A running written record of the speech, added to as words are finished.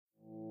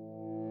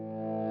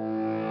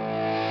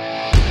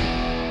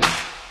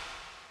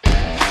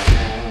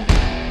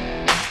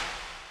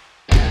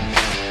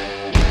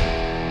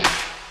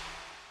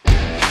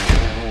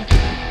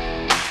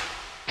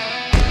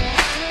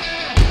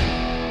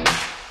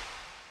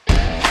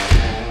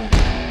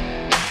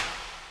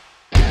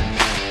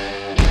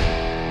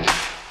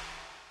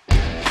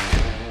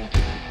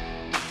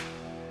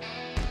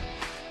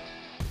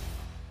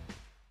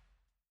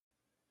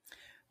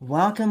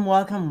Welcome,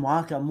 welcome,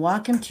 welcome.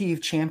 Welcome to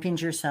You've Championed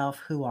Yourself.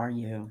 Who are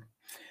you?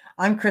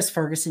 I'm Chris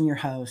Ferguson, your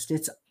host.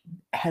 It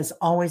has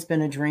always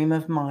been a dream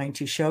of mine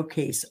to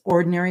showcase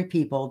ordinary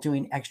people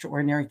doing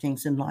extraordinary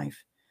things in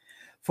life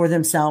for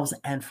themselves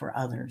and for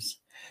others.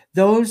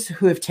 Those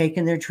who have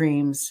taken their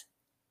dreams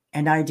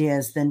and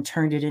ideas, then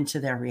turned it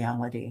into their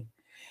reality.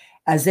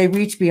 As they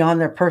reach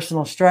beyond their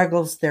personal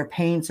struggles, their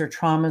pains, their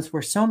traumas,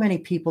 where so many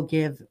people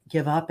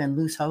give up and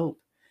lose hope.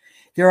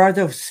 There are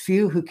those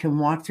few who can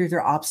walk through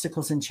their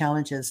obstacles and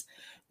challenges,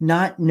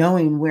 not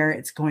knowing where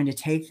it's going to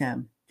take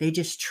them. They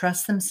just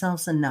trust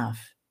themselves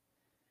enough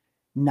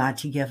not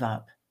to give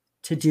up,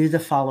 to do the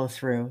follow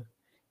through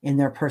in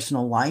their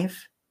personal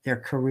life, their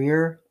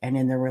career, and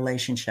in their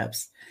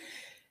relationships.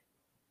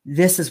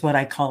 This is what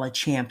I call a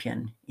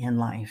champion in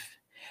life.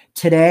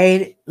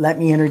 Today, let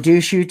me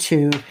introduce you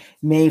to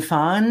May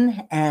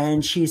Fan,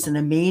 and she's an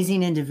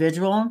amazing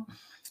individual.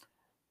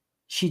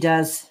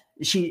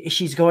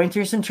 She's going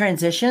through some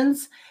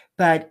transitions,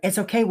 but it's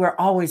okay.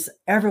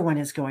 Everyone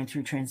is going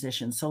through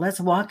transitions. So let's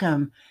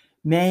welcome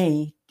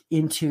May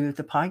into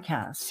the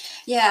podcast.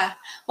 Yeah.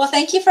 Well,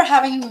 thank you for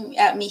having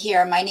me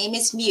here. My name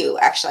is Mew,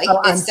 actually.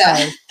 Oh, I'm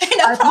sorry.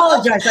 No I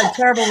apologize. I'm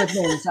terrible with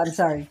names. I'm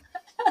sorry.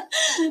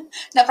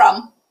 No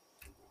problem.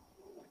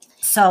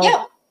 So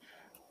yeah.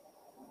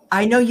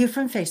 I know you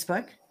from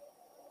Facebook.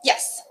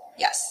 Yes.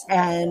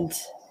 And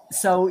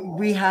so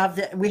we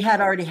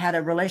had already had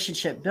a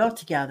relationship built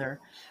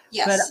together.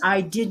 Yes. But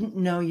I didn't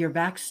know your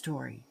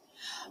backstory.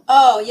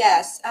 Oh,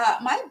 yes.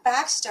 My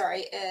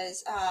backstory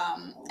is,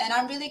 and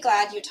I'm really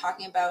glad you're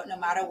talking about no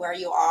matter where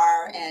you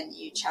are and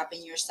you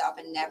championing yourself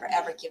and never,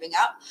 ever giving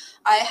up.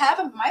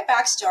 My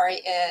backstory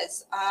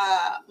is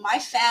my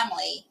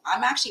family.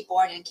 I'm actually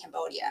born in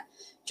Cambodia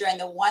during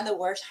one of the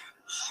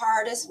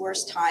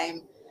worst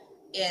time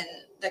in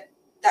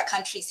that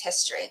country's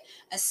history.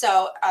 And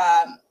so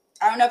I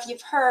don't know if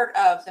you've heard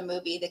of the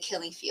movie The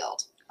Killing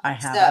Field. I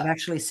have. I've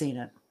actually seen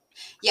it.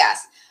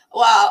 Yes.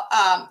 Well,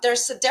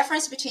 there's a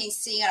difference between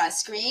seeing it on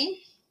screen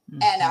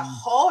and a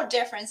whole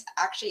difference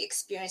actually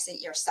experiencing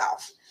it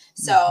yourself.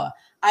 So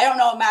I don't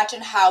know,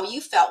 imagine how you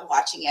felt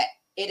watching it.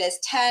 It is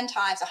 10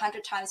 times,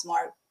 100 times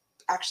more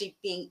actually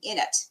being in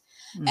it.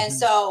 And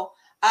so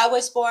I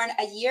was born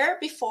a year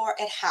before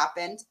it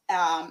happened.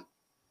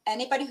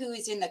 Anybody who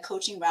is in the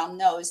coaching realm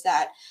knows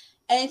that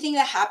anything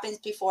that happens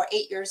before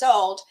 8 years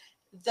old,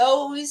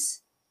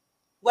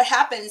 what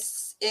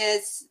happens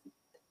is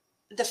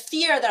the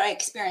fear that I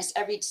experienced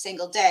every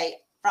single day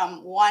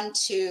from 1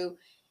 to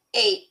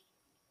 8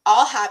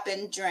 all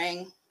happened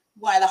during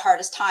one of the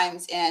hardest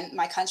times in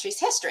my country's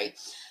history.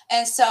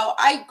 And so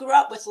I grew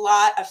up with a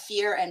lot of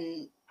fear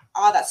and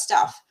all that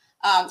stuff.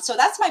 So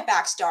that's my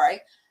backstory.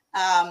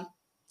 My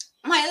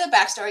other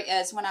backstory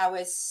is when I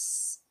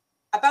was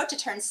about to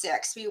turn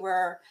 6, we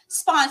were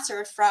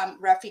sponsored from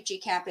refugee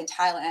camp in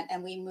Thailand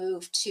and we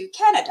moved to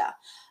Canada.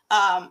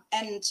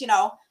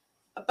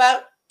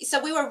 So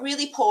we were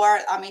really poor.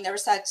 I mean, there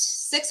was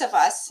 6 of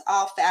us,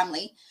 all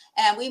family,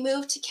 and we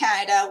moved to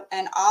Canada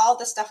and all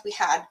the stuff we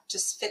had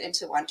just fit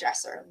into one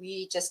dresser.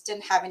 We just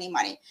didn't have any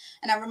money.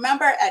 And I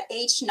remember at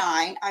age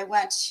 9, I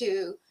went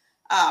to,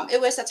 it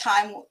was a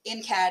time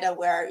in Canada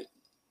where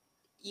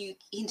you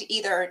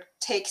either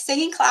take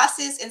singing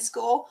classes in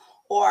school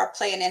or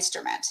play an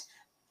instrument.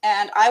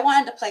 And I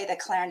wanted to play the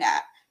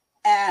clarinet.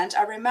 And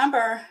I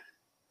remember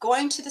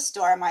going to the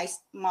store, my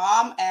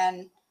mom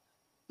and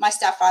my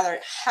stepfather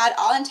had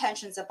all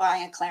intentions of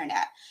buying a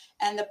clarinet,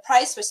 and the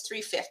price was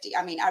 $350.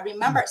 I mean, I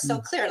remember it so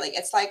clearly.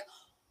 It's like,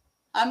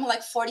 I'm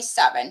like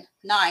 47,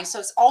 9. So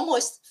it's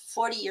almost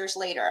 40 years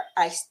later.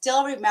 I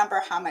still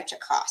remember how much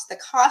it cost. The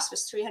cost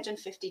was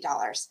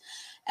 $350.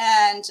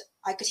 And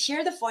I could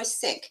hear the voice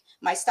sink.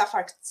 My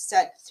stepfather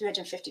said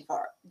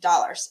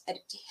 $350. And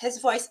his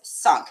voice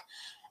sunk.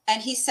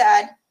 And he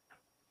said,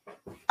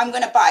 I'm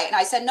going to buy it. And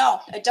I said, no,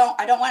 I don't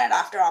want it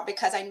after all,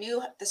 because I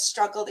knew the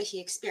struggle that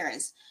he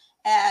experienced.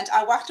 And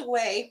I walked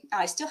away.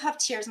 I still have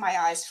tears in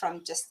my eyes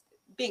from just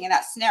being in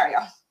that scenario.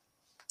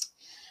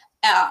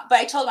 But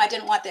I told him I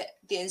didn't want the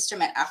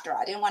instrument after all.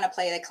 I didn't want to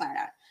play the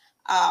clarinet.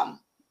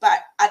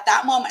 But at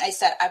that moment, I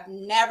said, I've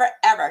never,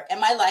 ever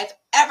in my life,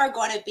 ever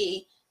going to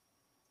be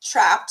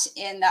trapped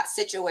in that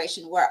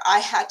situation where I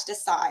had to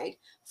decide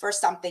for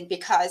something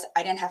because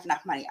I didn't have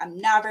enough money. I'm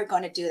never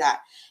going to do that.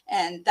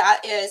 And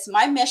that is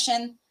my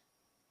mission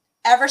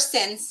ever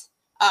since.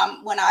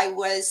 When I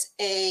was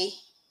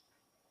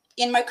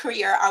in my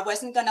career, I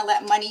wasn't going to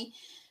let money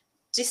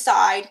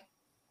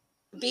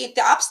be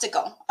the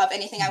obstacle of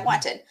anything I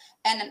wanted.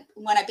 And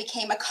when I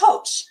became a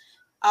coach,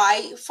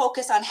 I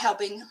focused on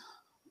helping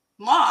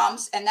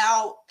moms and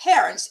now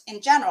parents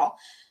in general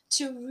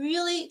to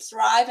really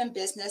thrive in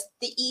business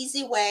the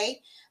easy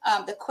way,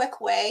 the quick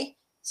way,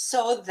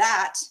 so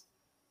that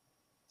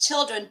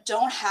children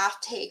don't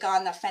have to take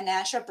on the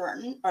financial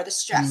burden or the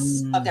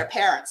stress of their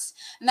parents.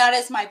 And that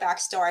is my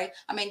backstory.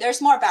 I mean,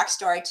 there's more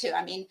backstory too.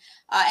 I mean,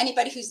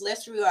 anybody who's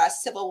lived through a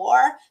civil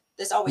war,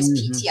 there's always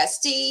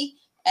PTSD.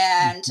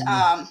 And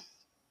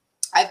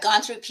I've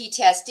gone through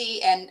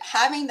PTSD, and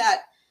having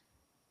that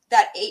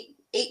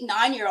 8,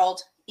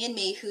 9-year-old in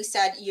me who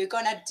said, you're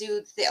going to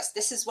do this.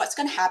 This is what's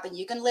going to happen.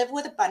 You can live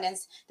with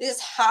abundance. This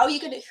is how you're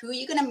going to, who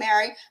you're going to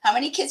marry, how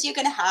many kids you're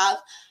going to have.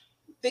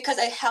 Because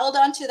I held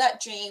on to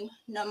that dream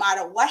no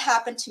matter what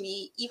happened to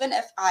me, even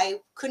if I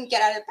couldn't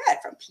get out of bed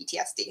from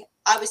PTSD.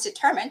 I was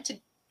determined to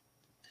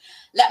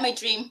let my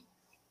dream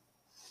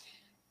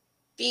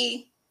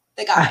be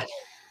the guide.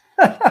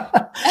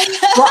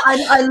 Well,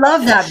 I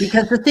love that,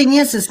 because the thing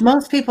is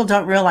most people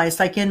don't realize,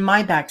 like in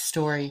my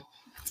backstory,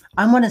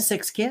 I'm one of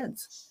 6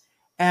 kids.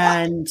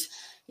 And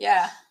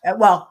yeah,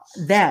 well,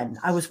 then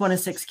I was one of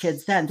 6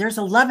 kids then. There's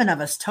 11 of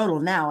us total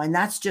now. And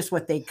that's just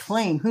what they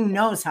claim. Who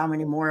knows how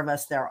many more of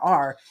us there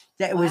are.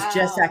 That it was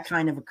just that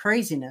kind of a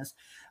craziness.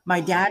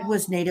 My dad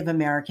was Native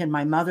American.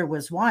 My mother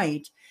was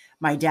white.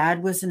 My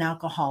dad was an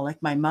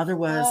alcoholic. My mother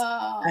was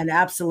an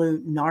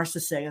absolute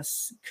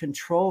narcissist,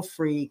 control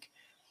freak,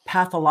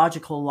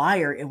 pathological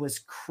liar. It was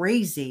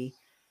crazy.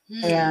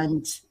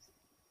 And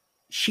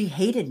she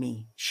hated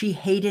me. She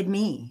hated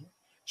me.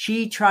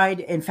 She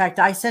tried. In fact,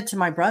 I said to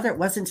my brother, it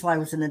wasn't until I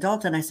was an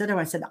adult, and I said to him,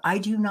 I said, I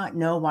do not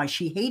know why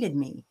she hated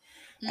me.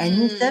 And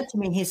he said to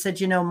me, he said,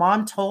 you know,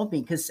 Mom told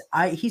me, because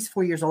he's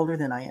 4 years older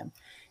than I am.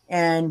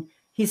 And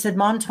he said,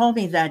 Mom told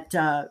me that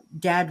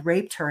Dad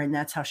raped her, and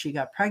that's how she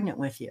got pregnant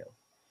with you.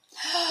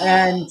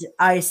 And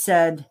I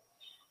said,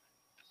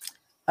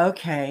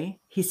 okay.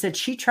 He said,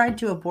 she tried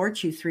to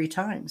abort you 3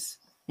 times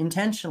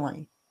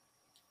intentionally.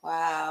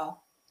 Wow.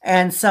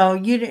 And so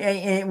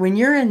when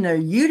you're in the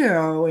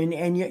utero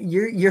and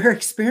you're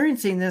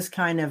experiencing this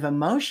kind of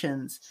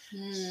emotions.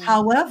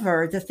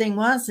 However, the thing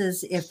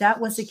is if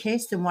that was the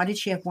case, then why did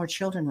she have more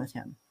children with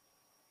him?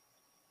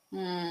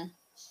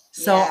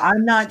 So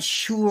I'm not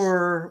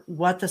sure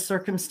what the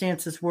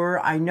circumstances were.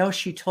 I know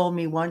she told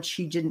me once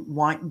she didn't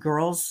want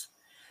girls.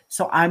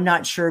 So I'm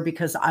not sure,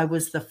 because I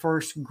was the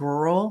first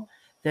girl,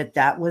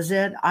 that was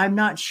it. I'm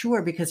not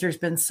sure, because there's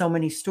been so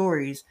many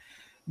stories.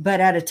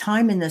 But at a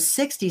time in the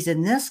 60s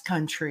in this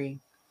country,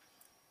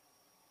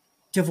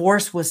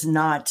 divorce was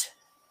not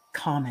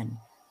common.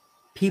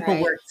 People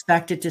were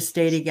expected to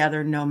stay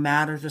together no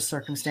matter the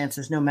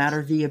circumstances, no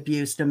matter the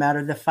abuse, no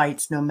matter the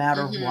fights, no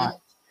matter what.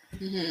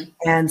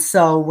 And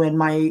so when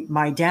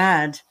my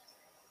dad,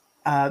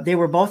 they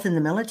were both in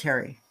the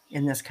military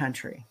in this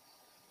country.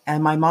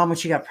 And my mom, when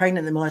she got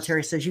pregnant in the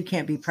military, says, you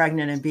can't be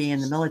pregnant and be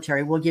in the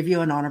military. We'll give you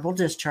an honorable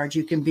discharge.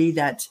 You can be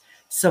that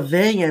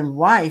civilian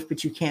wife,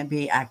 but you can't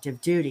be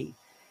active duty.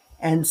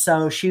 And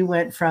so she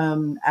went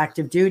from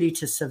active duty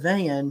to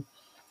civilian.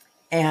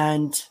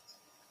 And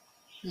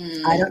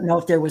I don't know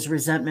if there was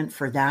resentment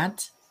for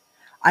that.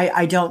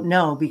 I don't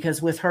know,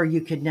 because with her,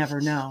 you could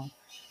never know.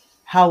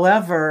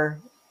 However,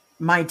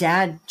 my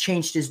dad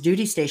changed his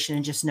duty station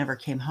and just never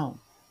came home.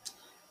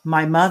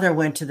 My mother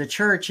went to the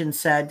church and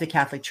said, the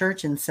Catholic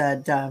Church, and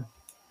said,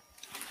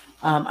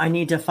 I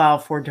need to file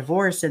for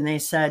divorce. And they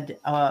said,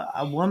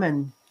 a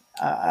woman,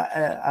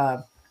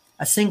 a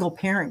single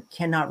parent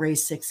cannot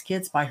raise 6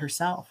 kids by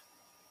herself.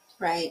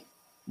 Right.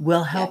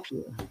 We'll help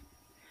you.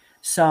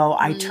 So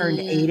I turned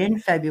 8 in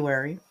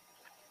February.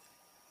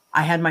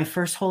 I had my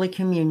first Holy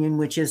Communion,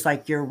 which is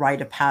like your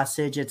rite of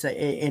passage. It's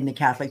in the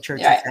Catholic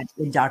Church, it's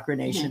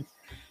indoctrination.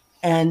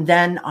 And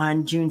then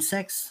on June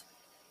 6th,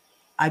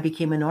 I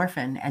became an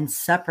orphan and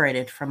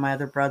separated from my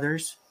other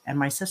brothers and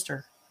my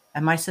sister.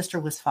 And my sister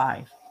was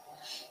 5.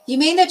 You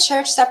mean the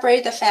church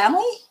separated the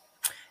family?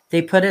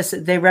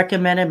 They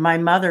recommended my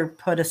mother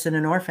put us in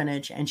an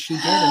orphanage, and she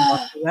did, and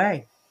walked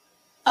away.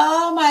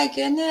 Oh my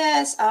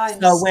goodness.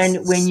 So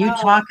when you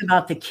talk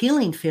about the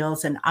killing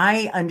fields, and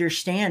I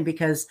understand,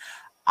 because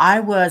I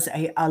was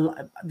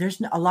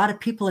there's a lot of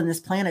people in this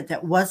planet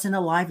that wasn't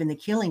alive in the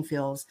killing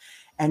fields,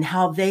 and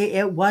how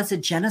it was a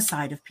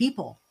genocide of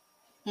people.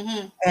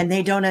 And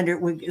they don't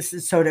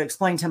so to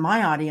explain to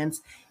my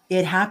audience,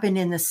 it happened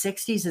in the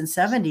 60s and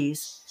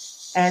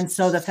 70s. And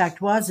so the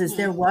fact is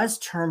there was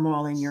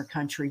turmoil in your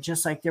country,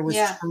 just like there was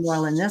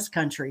turmoil in this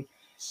country.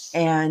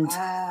 And,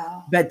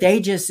 but they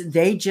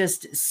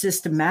just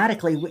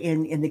systematically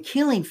in the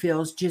killing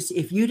fields, just,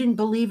 if you didn't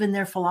believe in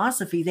their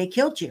philosophy, they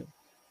killed you.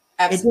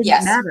 It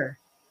didn't matter.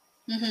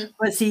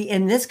 But see,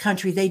 in this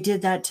country, they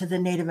did that to the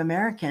Native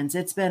Americans.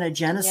 It's been a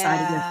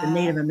genocide against the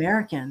Native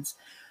Americans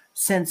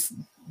since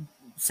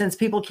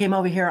people came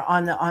over here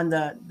on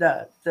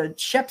the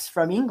ships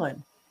from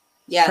England,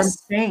 from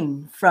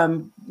Spain,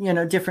 from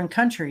different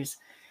countries.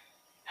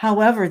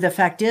 However, the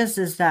fact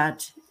is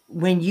that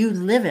when you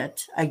live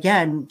it,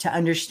 again, to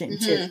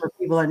understand, for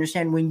people to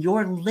understand, when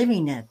you're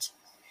living it,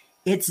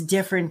 it's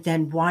different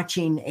than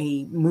watching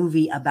a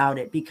movie about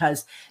it,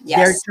 because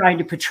they're trying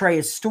to portray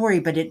a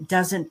story, but it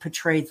doesn't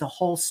portray the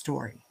whole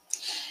story.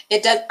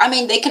 It does. I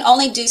mean, they can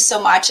only do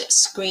so much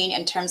screen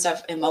in terms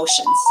of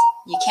emotions.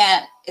 You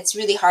can't, it's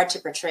really hard to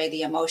portray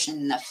the emotion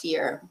and the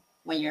fear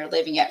when you're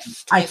living it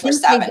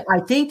 24/7. I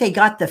think they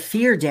got the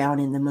fear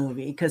down in the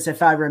movie, because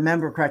if I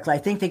remember correctly, I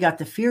think they got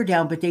the fear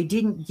down, but they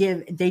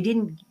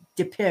didn't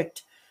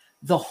depict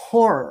the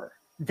horror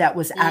that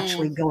was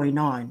actually going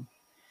on.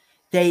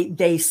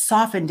 They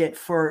softened it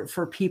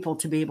for people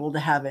to be able to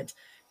have it,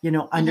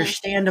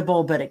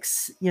 understandable, but,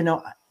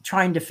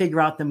 trying to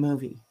figure out the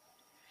movie.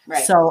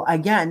 Right. So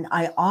again,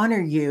 I honor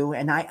you,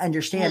 and I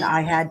understand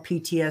I had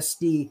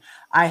PTSD.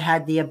 I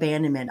had the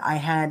abandonment. I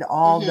had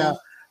all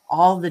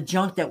the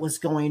junk that was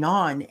going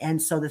on.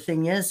 And so the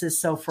thing is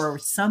so for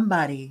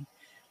somebody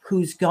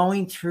who's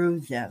going through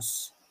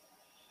this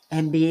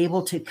and be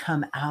able to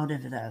come out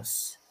of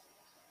this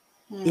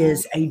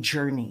is a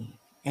journey.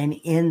 And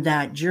in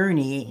that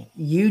journey,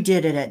 you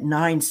did it at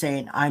 9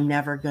 saying, I'm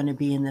never going to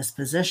be in this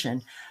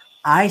position.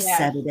 I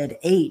said it at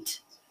 8.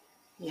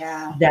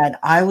 Yeah. That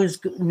I was,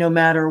 no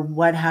matter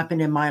what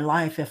happened in my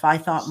life, if I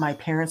thought my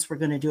parents were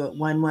going to do it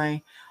one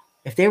way,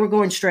 if they were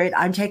going straight,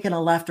 I'm taking a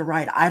left or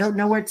right. I don't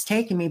know where it's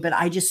taking me, but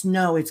I just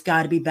know it's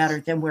got to be better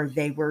than where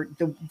they were,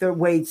 the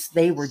ways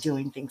they were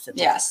doing things.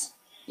 Yes.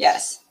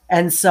 Yes.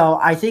 And so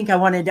I think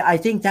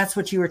that's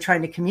what you were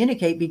trying to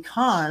communicate,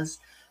 because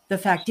the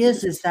fact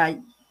is that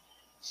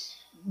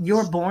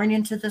you're born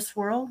into this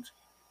world,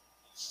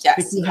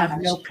 but you have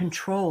no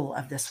control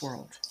of this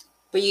world.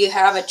 But you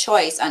have a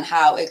choice on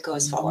how it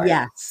goes forward.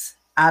 Yes,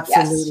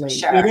 absolutely. Yes,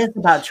 sure. It is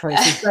about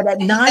choices. But at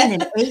 9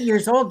 and 8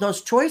 years old,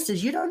 those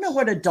choices, you don't know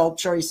what adult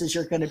choices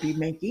you're going to be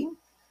making.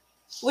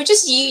 Which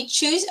is, you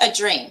choose a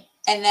dream.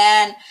 And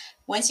then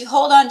once you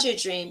hold on to a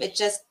dream, it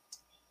just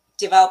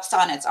develops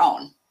on its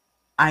own.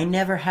 I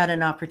never had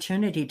an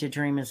opportunity to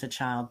dream as a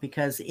child,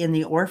 because in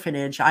the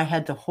orphanage, I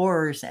had the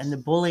horrors and the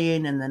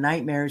bullying and the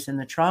nightmares and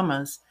the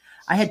traumas.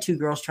 I had 2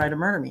 girls try to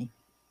murder me.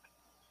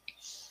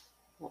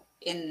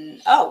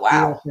 Oh,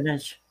 wow.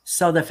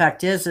 So the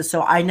fact is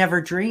so I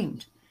never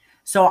dreamed.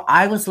 So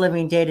I was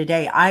living day to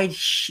day. I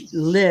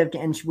lived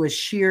and was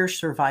sheer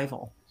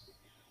survival.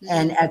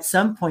 And at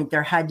some point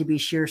there had to be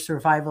sheer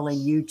survival in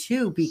you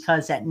too,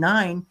 because at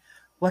 9,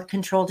 what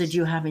control did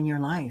you have in your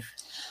life?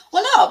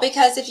 Well, no,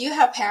 because if you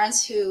have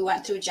parents who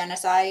went through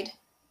genocide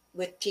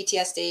with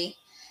PTSD,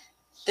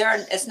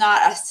 it's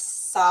not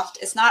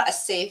a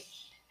safe,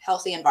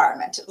 healthy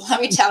environment. Let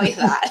me tell you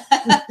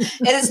that.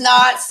 It is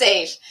not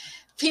safe.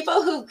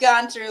 People who've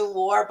gone through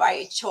war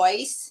by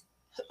choice,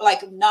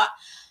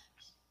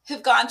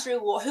 who've gone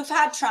through war, who've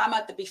had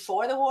trauma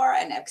before the war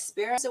and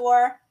experienced the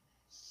war,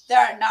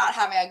 they're not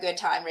having a good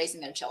time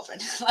raising their children.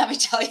 Let me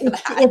tell you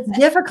that. It's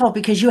difficult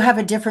because you have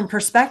a different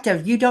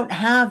perspective. You don't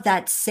have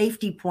that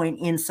safety point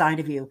inside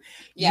of you.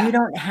 Yeah. You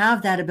don't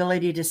have that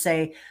ability to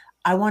say,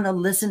 I want to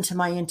listen to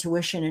my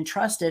intuition and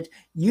trust it.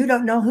 You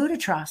don't know who to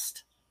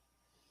trust.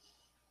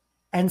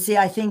 And see,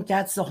 I think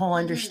that's the whole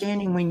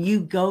understanding. When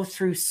you go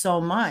through so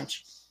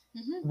much,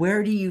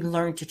 where do you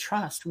learn to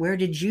trust? Where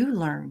did you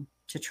learn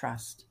to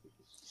trust?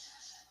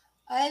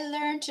 I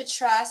learned to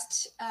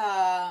trust.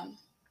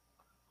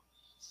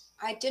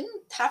 I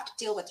didn't have to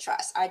deal with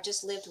trust. I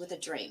just lived with a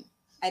dream.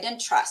 I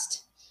didn't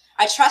trust.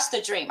 I trust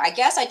the dream. I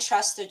guess I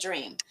trust the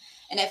dream.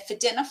 And if it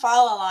didn't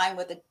fall in line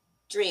with the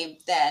dream,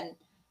 then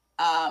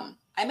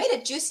I made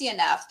it juicy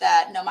enough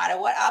that no matter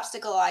what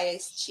obstacle I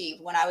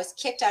achieved, when I was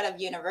kicked out of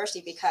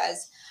university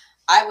because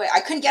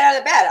I couldn't get out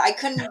of bed, I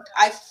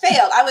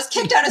failed. I was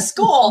kicked out of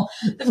school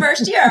the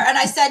first year. And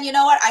I said, you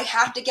know what? I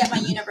have to get my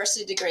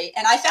university degree.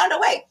 And I found a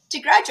way to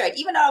graduate,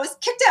 even though I was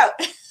kicked out.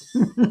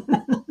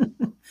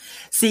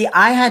 See,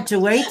 I had to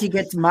wait to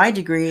get to my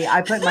degree.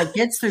 I put my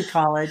kids through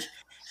college,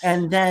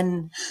 and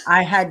then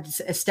I had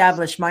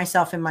established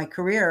myself in my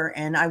career,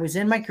 and I was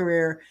in my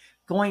career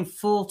going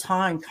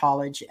full-time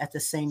college at the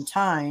same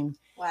time.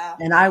 Wow.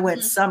 And I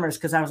went summers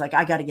because I was like,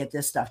 I got to get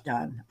this stuff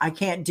done. I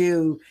can't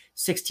do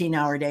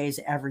 16-hour days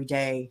every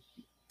day,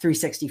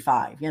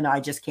 365. I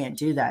just can't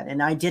do that.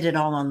 And I did it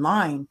all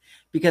online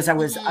because I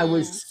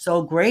was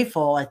so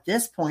grateful at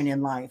this point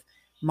in life.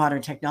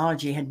 Modern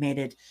technology had made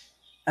it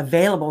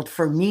available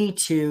for me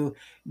to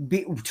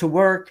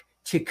work,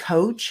 to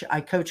coach.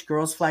 I coach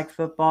girls flag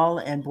football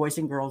and boys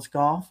and girls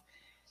golf.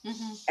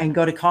 And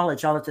go to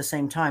college all at the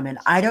same time. And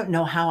I don't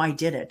know how I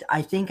did it.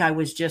 I think I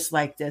was just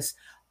like this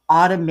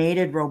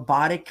automated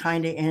robotic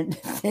kind of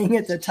thing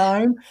at the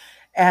time.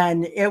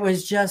 And it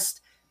was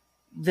just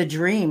the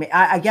dream.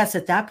 I guess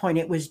at that point,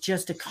 it was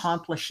just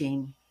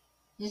accomplishing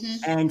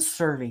and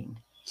serving.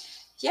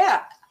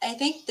 Yeah. I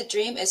think the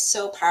dream is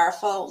so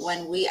powerful.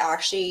 When we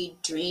actually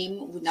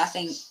dream,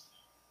 nothing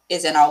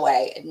is in our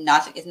way.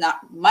 Nothing is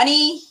not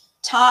money,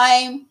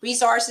 time,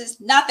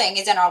 resources, nothing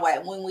is in our way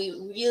when we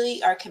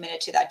really are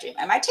committed to that dream.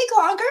 It might take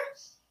longer,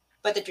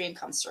 but the dream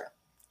comes through.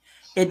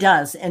 It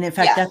does. And in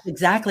fact, that's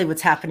exactly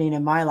what's happening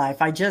in my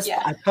life. I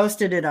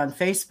posted it on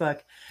Facebook.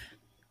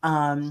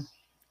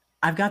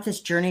 I've got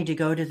this journey to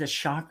go to the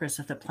chakras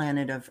of the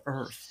planet of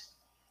Earth.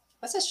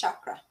 What's a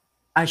chakra?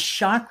 A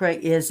chakra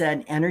is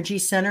an energy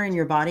center in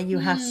your body. You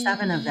have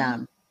 7 of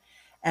them.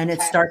 And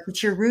it starts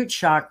with your root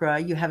chakra.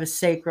 You have a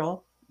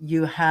sacral.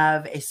 You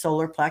have a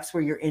solar plex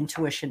where your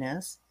intuition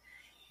is.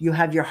 You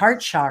have your heart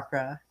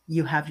chakra.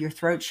 You have your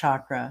throat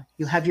chakra.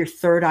 You have your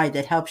third eye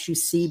that helps you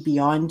see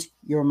beyond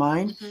your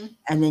mind.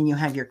 And then you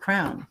have your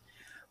crown.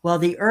 Well,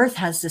 the earth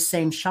has the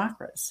same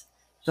chakras,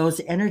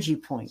 those energy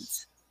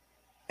points.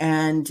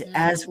 And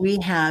as we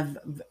have,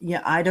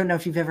 I don't know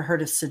if you've ever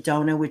heard of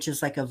Sedona, which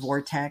is like a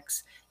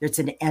vortex. It's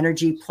an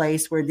energy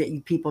place where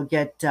people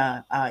get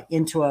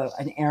into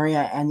an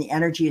area, and the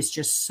energy is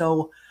just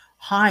so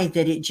high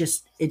that it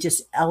just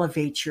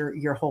elevates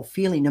your whole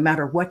feeling, no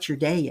matter what your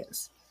day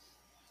is.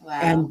 Wow.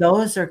 And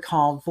those are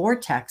called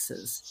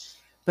vortexes,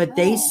 but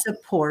they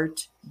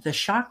support the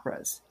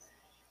chakras.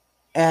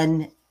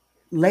 And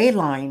ley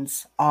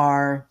lines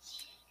are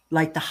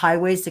like the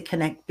highways that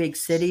connect big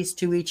cities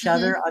to each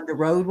other on the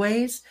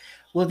roadways.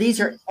 Well, these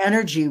are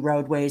energy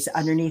roadways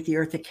underneath the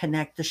earth that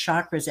connect the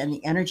chakras and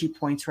the energy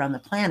points around the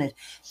planet.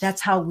 That's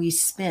how we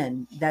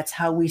spin. That's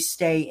how we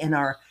stay in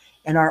our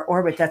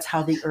orbit. That's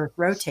how the earth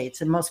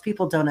rotates. And most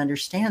people don't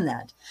understand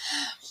that.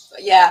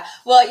 Yeah.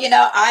 Well,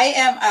 I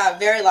am a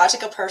very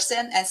logical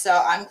person. And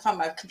so I'm from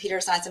a computer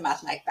science and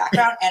mathematics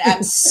background, and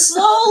I'm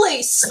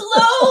slowly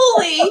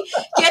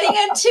getting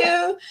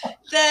into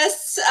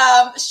this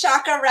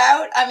chakra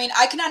route. I mean,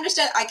 I can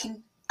understand, I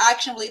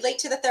can relate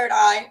to the third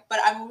eye, but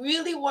I'm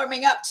really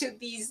warming up to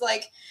these,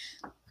 like,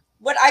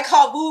 what I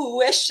call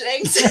woo-wish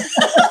things.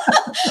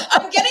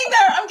 I'm getting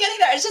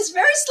there. It's just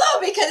very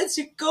slow because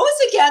it goes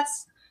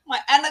against my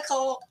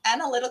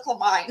analytical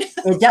mind.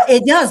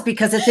 It does,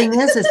 because the thing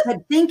is but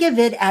think of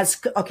it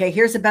as, okay,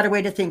 here's a better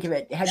way to think of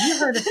it. Have you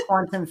heard of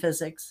quantum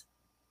physics?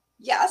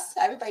 Yes,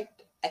 everybody.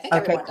 I think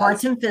okay, everyone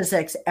quantum does.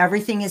 Physics,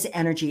 everything is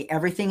energy,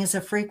 everything is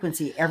a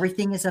frequency,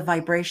 everything is a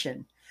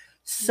vibration.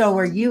 So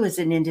are you as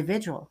an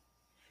individual.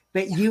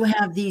 But you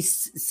have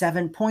these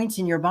 7 points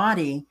in your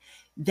body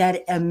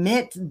that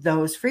emit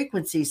those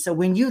frequencies. So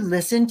when you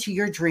listen to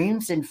your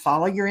dreams and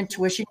follow your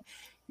intuition,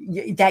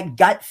 that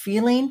gut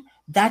feeling,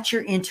 that's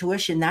your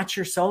intuition, that's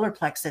your solar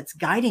plex that's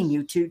guiding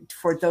you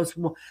for those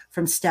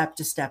from step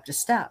to step to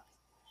step.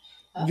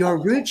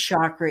 Your root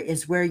chakra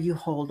is where you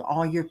hold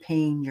all your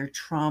pain, your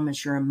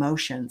traumas, your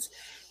emotions.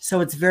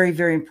 So it's very,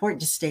 very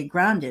important to stay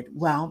grounded.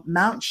 Well,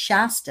 Mount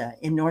Shasta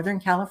in Northern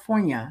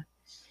California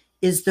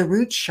is the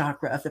root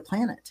chakra of the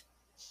planet.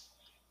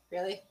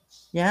 Really?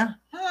 Yeah.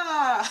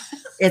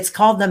 It's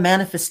called the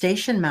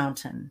Manifestation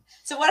Mountain.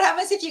 So what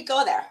happens if you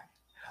go there?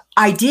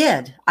 I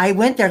did. I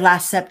went there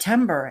last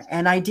September,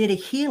 and I did a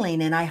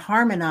healing, and I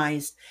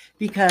harmonized,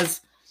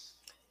 because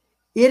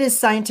it is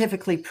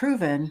scientifically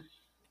proven,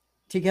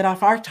 to get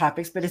off our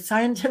topics, but it's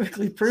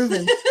scientifically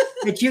proven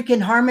that you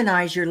can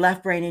harmonize your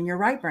left brain and your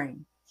right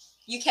brain.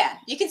 You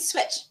can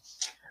switch.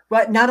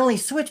 But not only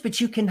switch, but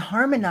you can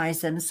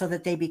harmonize them so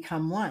that they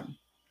become one.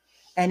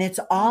 And it's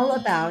all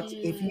about,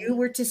 if you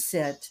were to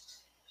sit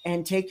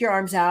and take your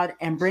arms out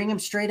and bring them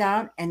straight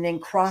out and then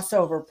cross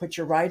over, put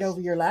your right over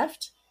your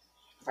left.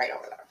 Right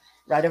over there.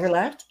 Right over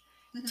left.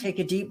 Take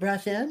a deep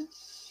breath in.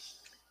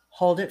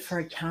 Hold it for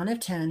a count of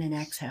 10 and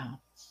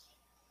exhale.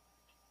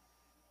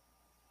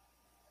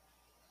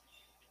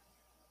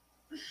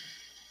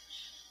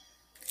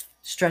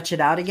 Stretch it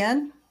out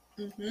again.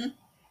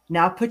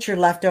 Now put your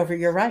left over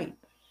your right.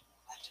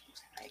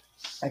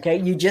 Okay,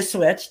 you just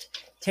switched.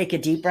 Take a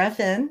deep breath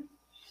in.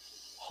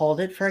 Hold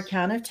it for a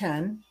count of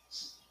 10.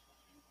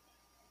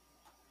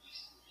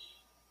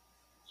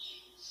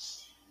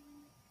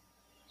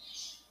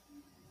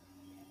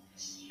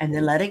 And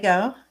then let it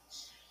go.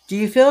 Do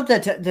you feel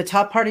that the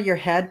top part of your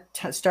head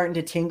starting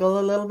to tingle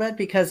a little bit?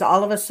 Because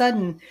all of a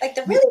sudden, like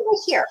the really right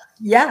here.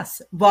 Yes.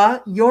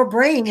 Well, your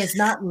brain is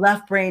not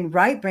left brain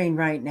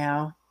right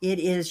now. It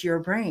is your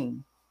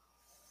brain.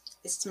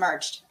 It's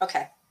merged.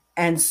 Okay.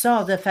 And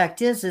so the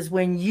fact is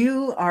when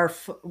you are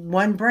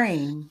one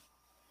brain,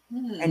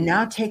 and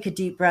now take a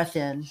deep breath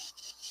in,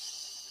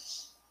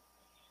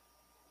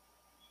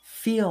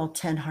 feel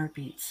 10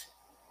 heartbeats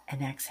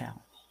and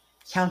exhale.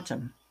 Count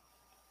them.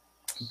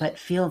 But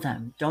feel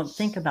them. Don't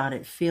think about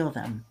it. Feel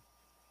them.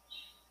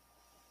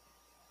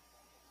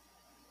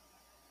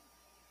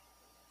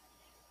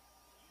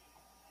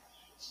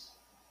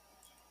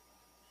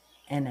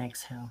 And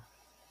exhale.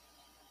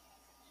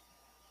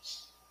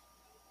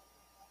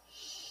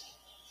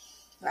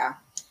 Wow.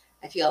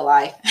 I feel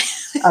alive.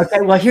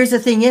 Okay. Well, here's the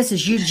thing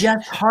is you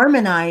just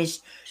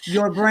harmonized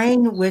your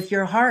brain with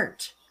your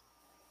heart.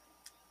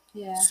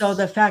 Yeah. So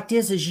the fact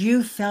is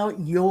you felt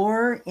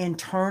your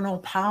internal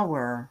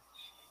power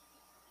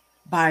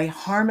by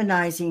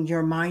harmonizing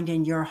your mind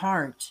and your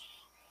heart.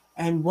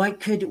 And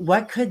what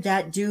could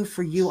that do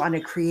for you on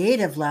a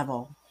creative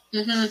level?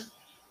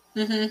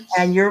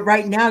 And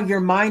right now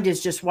your mind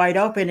is just wide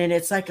open, and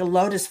it's like a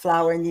lotus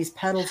flower, and these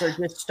petals are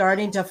just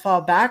starting to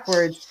fall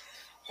backwards.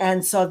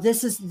 And so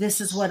this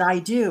is what I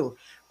do.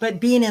 But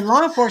being in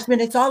law enforcement,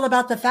 it's all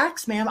about the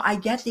facts, ma'am. I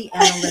get the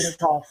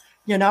analytical.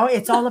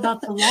 It's all about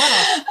the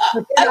law.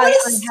 But then I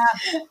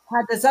have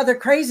had this other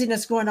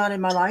craziness going on in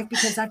my life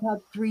because I've had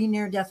 3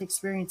 near-death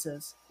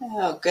experiences.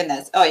 Oh,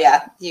 goodness. Oh,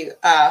 yeah.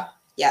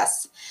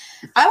 Yes.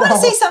 I want to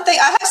say something.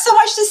 I have so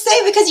much to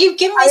say because you've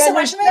given me so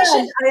much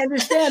information. I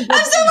understand. I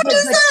have so much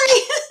to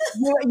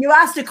say. You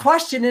asked a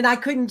question, and I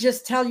couldn't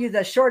just tell you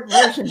the short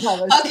version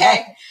of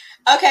it.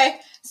 Okay.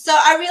 So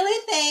I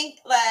really think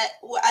that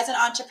as an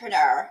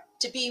entrepreneur,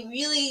 to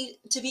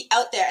be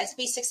out there and to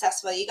be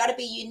successful, you got to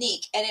be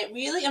unique. And it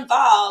really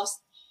involves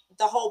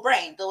the whole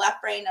brain, the left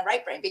brain and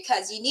right brain,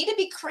 because you need to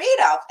be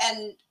creative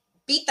and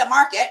beat the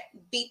market,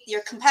 beat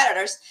your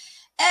competitors,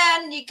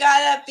 and you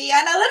gotta be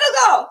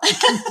analytical.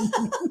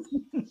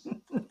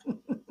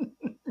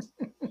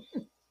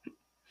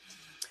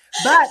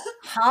 But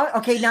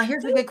okay, now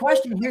here's a good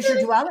question. Here's your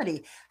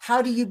duality.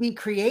 How do you be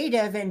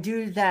creative and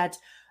do that?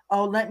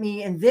 Oh, let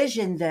me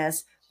envision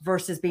this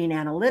versus being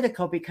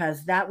analytical,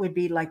 because that would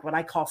be like what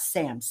I call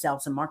SAM,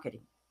 sales and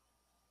marketing.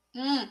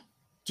 Mm.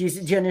 Do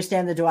you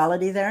understand the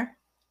duality there?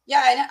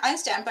 Yeah, I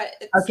understand, but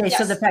okay. Yes.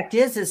 So the fact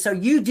is so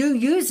you do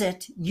use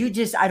it.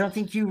 I don't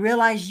think you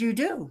realize you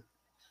do.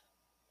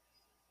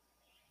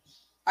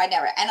 I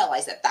never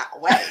analyze it that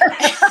way.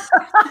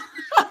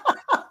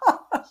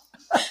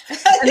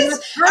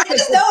 I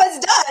just know it's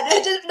done.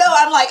 I just know,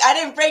 I'm like, I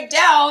didn't break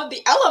down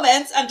the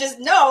elements. I'm just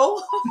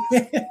no.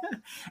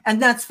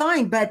 And that's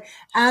fine. But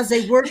as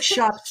a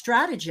workshop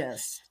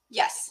strategist,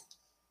 yes,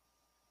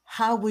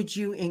 how would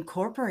you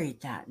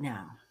incorporate that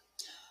now?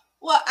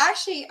 Well,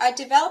 actually, I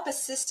developed a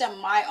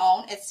system my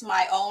own. It's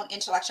my own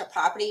intellectual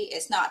property.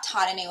 It's not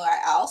taught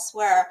anywhere else,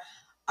 where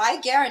I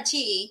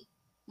guarantee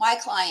my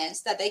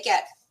clients that they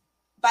get,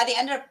 by the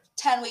end of a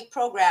 10-week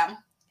program.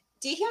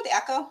 Do you hear the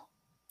echo?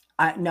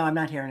 No, I'm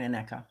not hearing an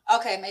echo.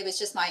 Okay, maybe it's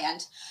just my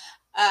end.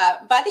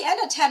 By the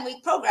end of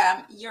 10-week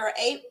program, you're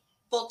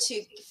able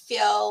to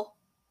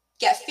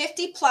get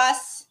 50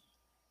 plus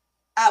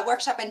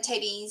workshop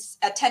attendees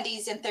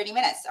in 30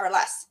 minutes or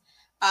less.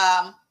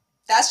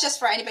 That's just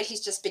for anybody who's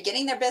just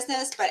beginning their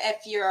business. But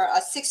if you're a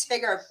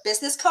 6-figure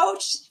business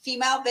coach,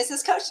 female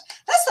business coach,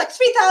 that's like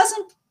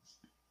 3,000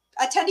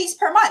 attendees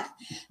per month.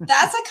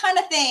 That's the kind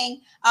of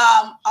thing.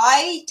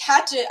 I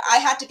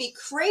had to be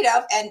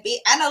creative and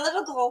be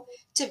analytical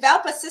to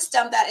develop a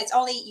system that is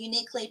only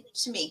uniquely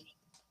to me.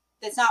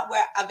 That's not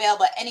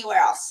available anywhere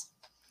else.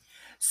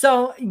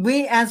 So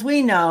as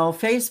we know,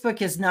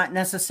 Facebook is not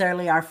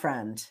necessarily our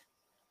friend.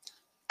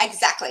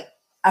 Exactly.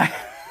 I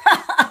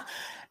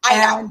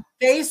know.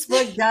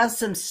 Facebook does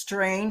some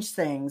strange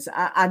things.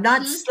 I'm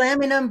not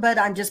slamming them, but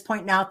I'm just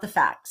pointing out the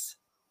facts.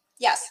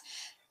 Yes.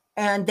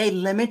 And they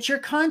limit your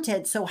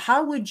content. So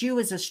how would you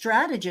as a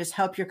strategist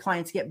help your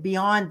clients get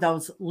beyond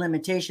those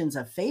limitations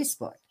of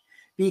Facebook?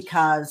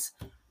 Because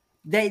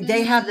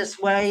they have this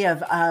way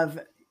of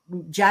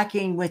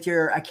jacking with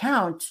your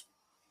account.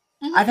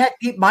 I've had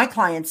my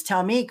clients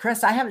tell me,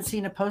 Chris, I haven't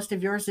seen a post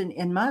of yours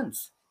in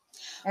months.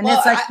 And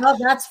it's like, well,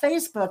 that's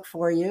Facebook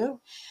for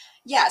you.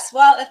 Yes.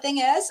 Well, the thing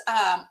is,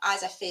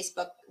 as a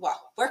Facebook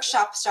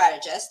workshop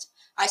strategist,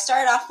 I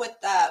started off with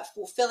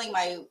fulfilling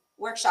my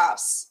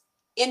workshops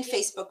in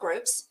Facebook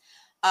groups.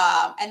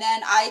 And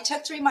then I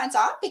took 3 months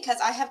off because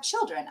I have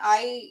children.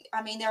 I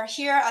mean, they're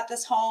here at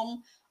this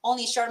home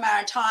only a short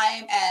amount of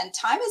time, and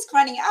time is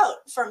running out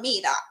for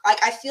me.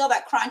 I feel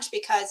that crunch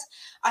because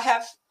I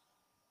have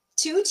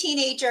 2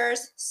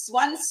 teenagers,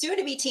 one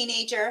soon-to-be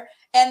teenager,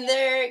 and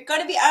they're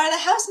going to be out of the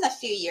house in a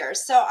few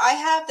years. So I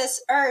have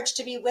this urge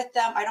to be with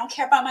them. I don't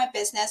care about my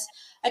business.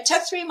 I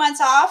took 3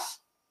 months off,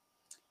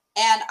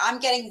 and I'm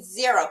getting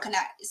zero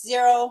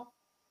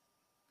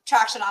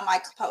traction on my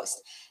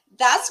post.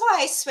 That's why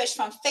I switched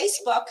from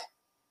Facebook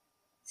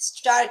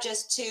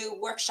strategist to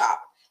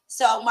workshop.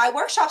 So my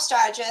workshop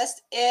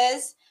strategist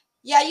is,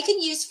 you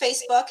can use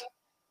Facebook,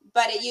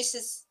 but it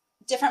uses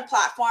different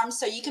platforms.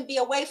 So you can be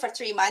away for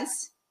 3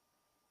 months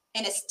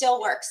and it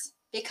still works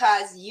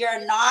because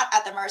you're not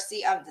at the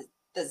mercy of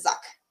the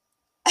Zuck.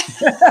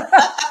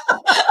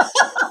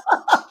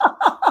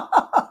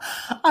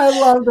 I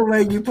love the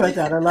way you put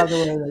that. I love the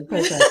way you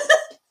put that.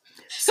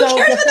 So who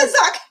cares for the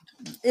Zuck?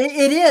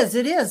 It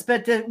is.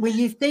 But when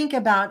you think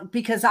about,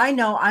 because I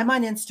know I'm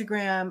on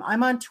Instagram,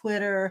 I'm on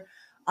Twitter,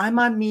 I'm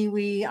on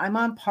MeWe, I'm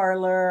on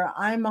Parler,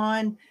 I'm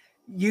on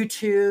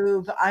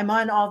YouTube, I'm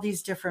on all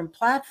these different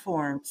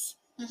platforms.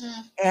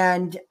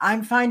 And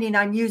I'm finding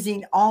I'm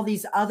using all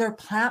these other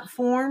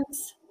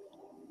platforms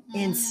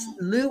in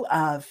lieu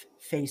of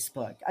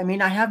Facebook. I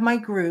mean, I have my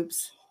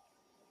groups,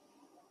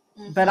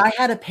 but I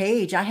had a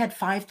page. I had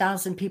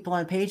 5,000 people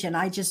on a page, and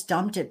I just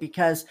dumped it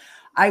because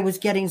I was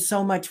getting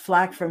so much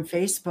flack from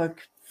Facebook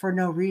for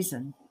no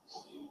reason.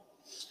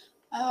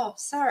 Oh,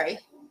 sorry.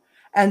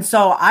 And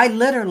so I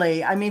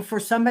literally, I mean, for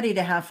somebody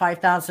to have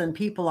 5,000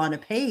 people on a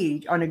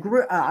page, on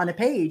a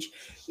page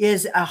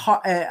is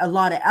a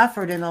lot of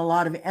effort and a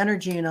lot of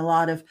energy and a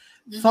lot of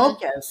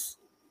focus,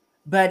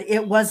 but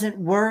it wasn't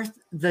worth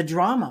the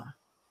drama.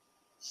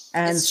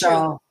 And it's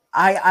so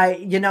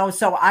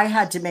so I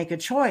had to make a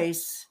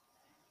choice.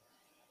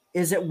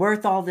 Is it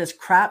worth all this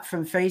crap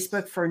from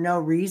Facebook for no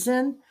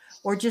reason?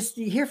 Or just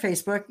here,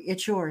 Facebook,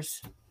 it's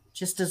yours.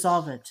 Just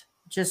dissolve it.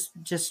 Just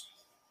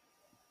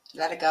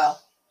let it go.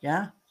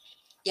 Yeah.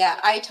 Yeah,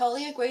 I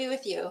totally agree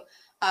with you.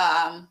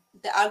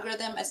 The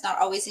algorithm is not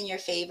always in your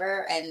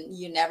favor, and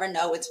you never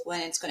know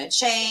when it's going to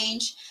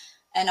change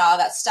and all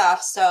that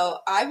stuff. So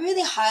I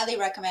really highly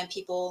recommend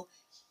people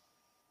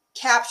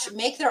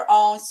make their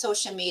own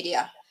social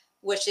media,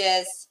 which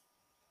is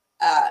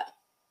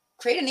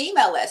create an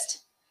email list.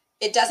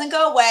 It doesn't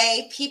go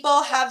away.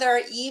 People have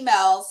their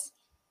emails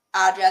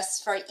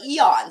address for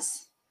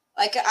eons.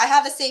 Like I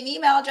have the same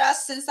email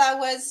address since I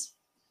was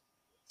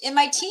in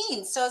my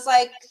teens. So it's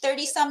like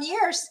 30 some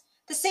years,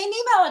 the same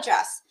email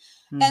address.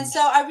 Mhm. And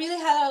so I really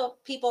had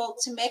people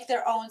to make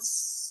their own,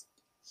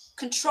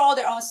 control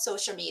their own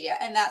social media,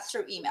 and that's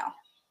through email.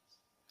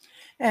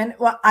 And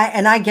well,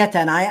 I get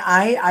that.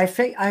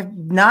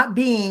 I'm not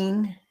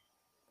being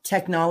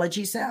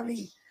technology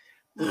savvy.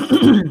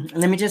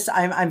 Let me just,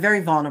 I'm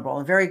very vulnerable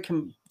and very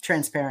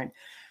transparent.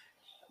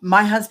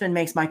 My husband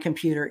makes my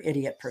computer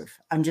idiot proof.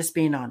 I'm just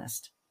being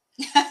honest.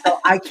 So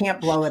I can't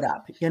blow it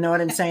up. You know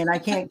what I'm saying? I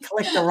can't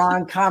click the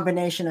wrong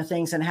combination of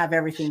things and have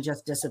everything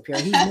just disappear.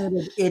 He's made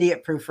it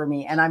idiot proof for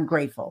me, and I'm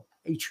grateful,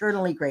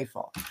 eternally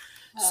grateful.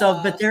 So,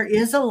 but there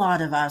is a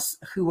lot of us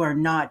who are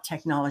not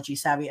technology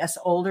savvy. Us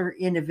older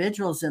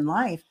individuals in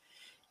life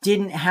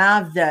didn't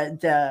have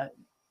the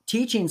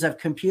teachings of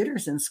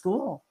computers in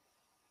school.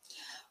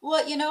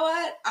 Well, you know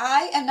what?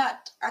 I am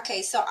not,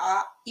 okay. So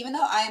even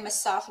though I am a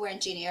software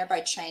engineer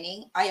by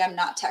training, I am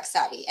not tech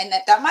savvy. And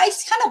that might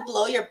kind of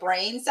blow your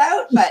brains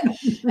out, but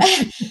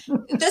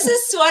this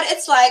is what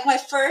it's like my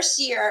first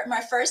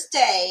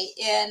day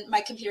in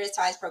my computer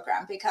science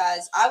program,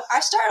 because I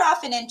started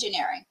off in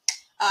engineering.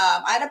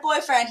 I had a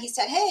boyfriend. He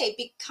said, hey,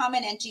 become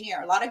an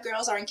engineer. A lot of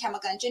girls are in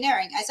chemical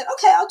engineering. I said,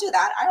 okay, I'll do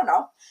that. I don't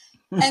know.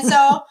 And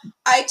so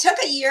I took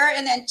a year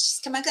in the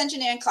chemical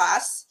engineering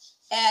class.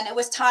 And it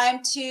was time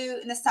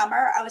in the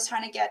summer, I was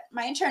trying to get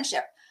my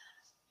internship.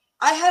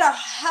 I had a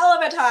hell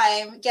of a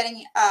time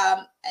getting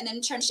an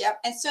internship,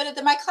 and so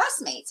did my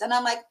classmates. And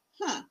I'm like,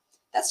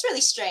 that's really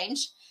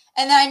strange.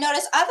 And then I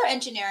noticed other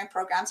engineering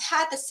programs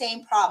had the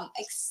same problem,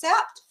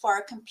 except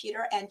for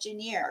computer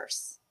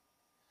engineers.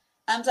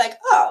 I was like,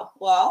 oh,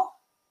 well,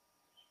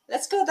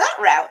 let's go that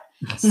route.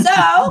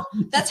 So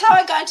that's how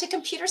I got into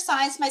computer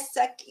science my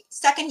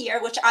second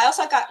year, which I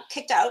also got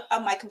kicked out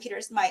of my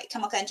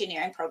chemical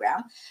engineering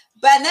program.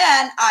 But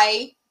then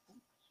I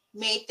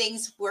made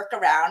things work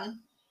around.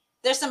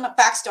 There's some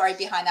backstory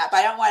behind that, but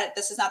I don't want it.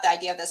 This is not the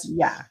idea of this.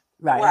 Yeah,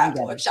 right.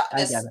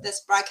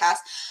 This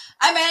broadcast.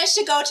 I managed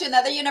to go to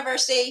another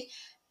university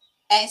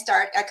and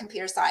start a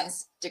computer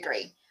science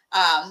degree.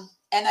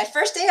 And my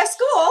first day of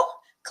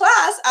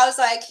class, I was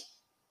like,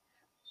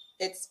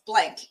 it's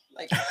blank.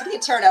 Like, how do you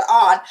turn it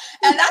on?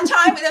 And that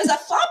time there was a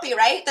floppy,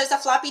 right? There's a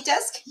floppy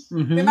disk.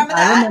 Mm-hmm. Remember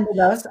that? I remember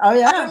those. Oh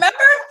yeah.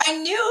 I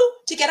knew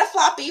to get a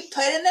floppy,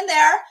 put it in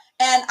there,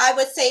 and I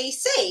would say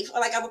save, or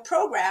like I would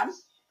program.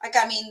 Like,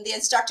 I mean, the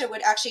instructor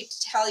would actually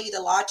tell you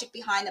the logic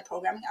behind the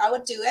programming. I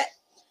would do it.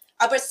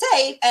 I would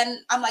save, and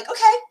I'm like,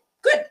 okay,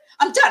 good.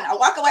 I'm done. I'll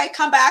walk away,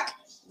 come back.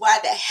 Why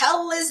the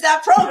hell is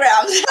that program?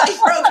 I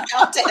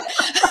programmed it.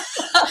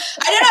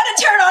 I didn't know how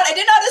to turn on. I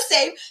didn't know how to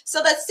save.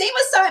 So that same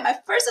assignment, my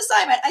first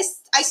assignment,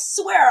 I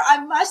swear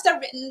I must have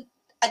written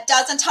a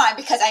dozen times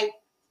because I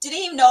didn't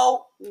even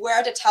know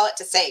where to tell it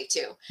to save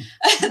to.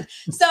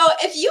 So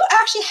if you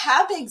actually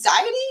have the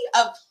anxiety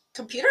of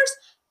computers,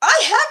 I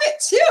have it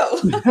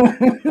too.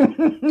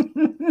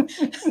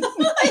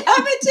 I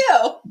have it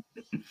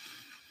too.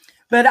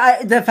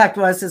 But the fact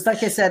is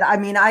like I said, I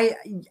mean,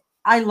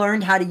 I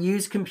learned how to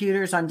use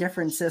computers on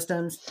different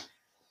systems.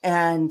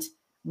 And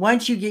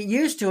once you get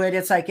used to it,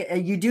 it's like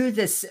you do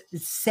this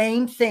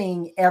same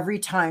thing every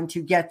time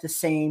to get the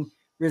same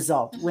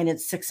result. When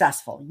it's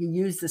successful, you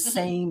use the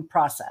same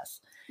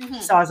process.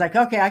 So I was like,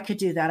 okay, I could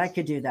do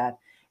that.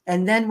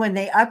 And then when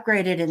they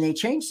upgraded and they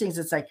changed things,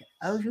 it's like,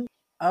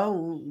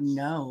 oh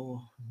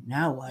no,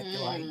 now what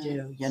do I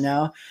do? You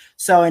know?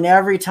 So, and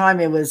every time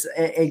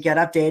it get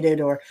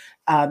updated, or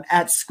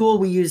at school,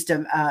 we used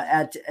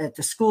at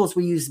the schools,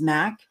 we used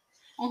Mac.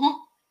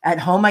 At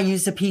home, I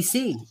used a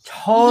PC,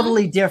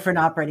 totally different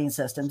operating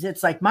systems.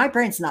 It's like, my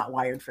brain's not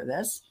wired for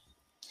this.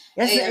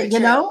 It's,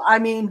 you know, I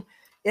mean,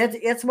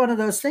 it's one of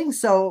those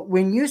things. So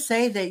when you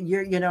say that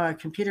you're, a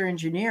computer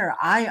engineer,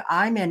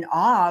 I'm in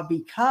awe,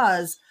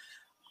 because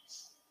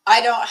I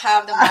don't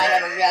have the mind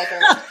of a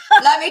regular.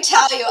 Let me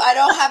tell you, I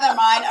don't have the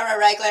mind of a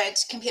regular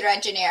computer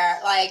engineer.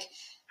 Like,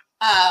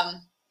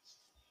 I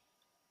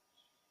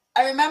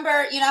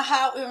remember, in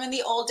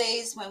the old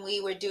days when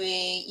we were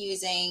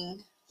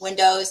using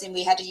Windows and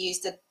we had to use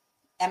the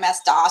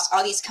MS-DOS,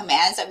 all these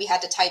commands that we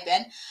had to type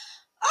in.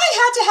 I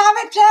had to have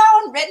it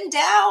written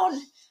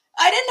down.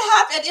 I didn't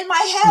have it in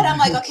my head. I'm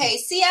like, okay,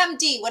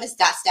 CMD, what does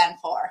that stand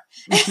for?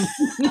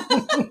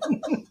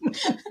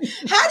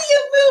 How do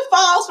you move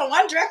files from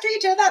one directory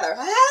to another?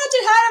 I had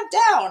to have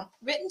them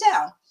written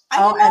down.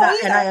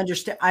 And I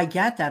understand. I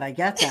get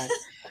that.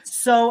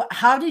 So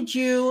how did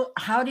you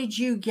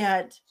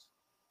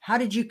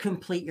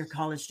complete your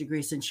college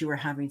degree, since you were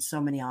having so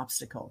many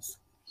obstacles?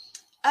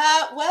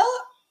 Well,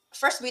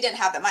 first we didn't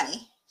have the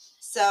money,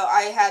 so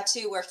I had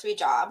to work 3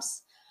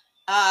 jobs.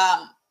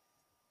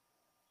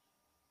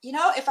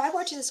 If I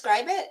were to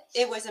describe it,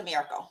 it was a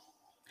miracle.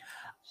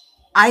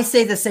 I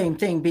say the same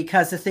thing,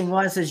 because the thing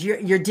is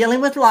you're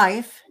dealing with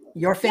life,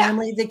 your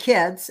family, the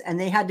kids, and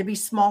they had to be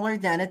smaller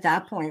then at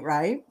that point,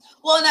 right?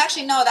 Well, and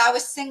actually, no, I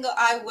was single.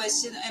 I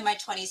was in my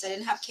 20s. I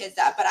didn't have kids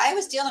but I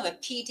was dealing with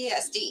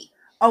PTSD.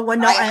 Oh, well,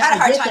 no, I had a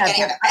hard get time that,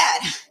 getting out but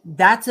of bed.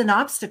 that's an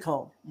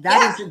obstacle.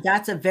 Yeah.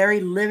 That's a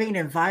very living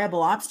and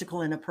viable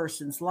obstacle in a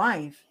person's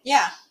life.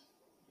 Yeah.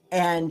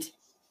 And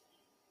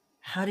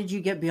how did you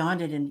get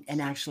beyond it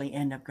and actually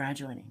end up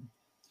graduating?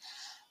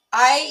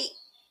 I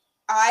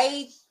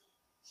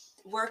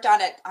worked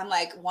on it. I'm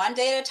like one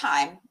day at a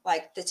time.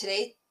 Like this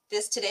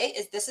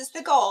is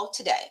the goal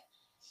today.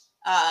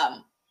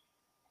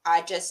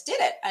 I just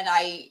did it, and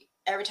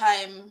every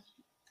time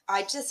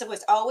I just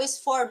was always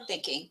forward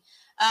thinking.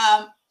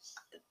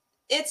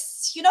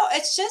 It's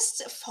it's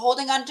just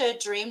holding on to a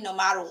dream no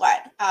matter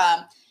what.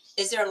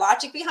 Is there a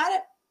logic behind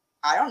it?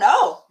 I don't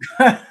know.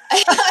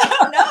 I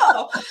don't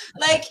know.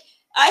 Like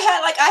I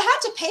had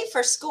to pay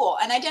for school,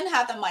 and I didn't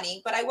have the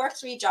money, but I worked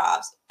 3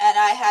 jobs, and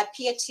I had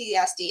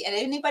PTSD. And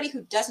anybody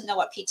who doesn't know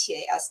what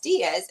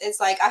PTSD is, it's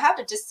like I have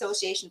the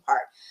dissociation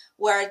part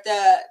where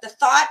the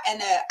thought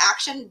and the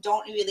action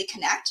don't really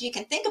connect. You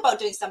can think about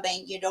doing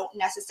something, you don't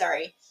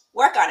necessarily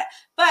work on it.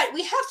 But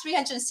we have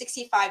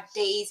 365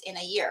 days in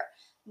a year.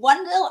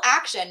 One little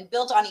action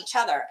built on each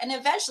other, and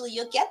eventually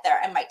you'll get there.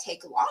 It might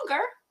take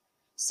longer.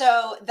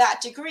 So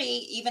that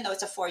degree, even though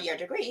it's a 4-year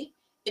degree,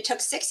 it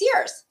took 6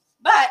 years.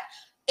 But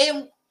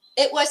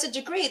it was a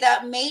degree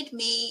that made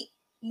me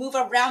move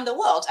around the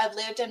world. I've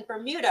lived in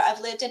Bermuda.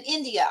 I've lived in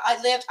India. I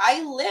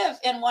live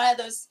in one of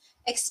those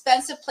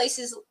expensive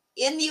places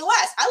in the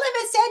US. I live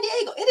in San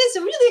Diego. It is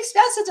really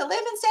expensive to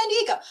live in San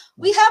Diego.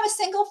 We have a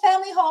single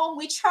family home.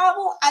 We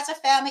travel as a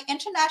family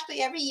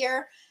internationally every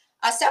year,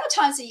 several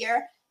times a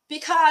year,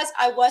 because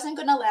I wasn't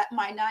going to let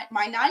my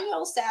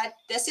 9-year-old said,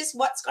 this is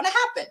what's going to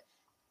happen.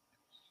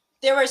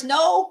 There was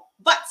no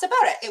buts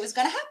about it. It was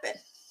going to happen.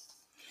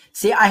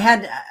 See,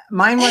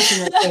 mine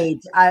wasn't an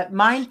age.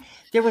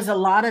 There was a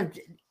lot of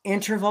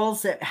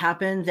intervals that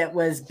happened that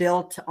was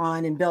built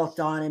on and built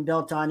on and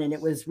built on. And it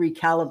was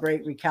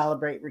recalibrate,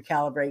 recalibrate.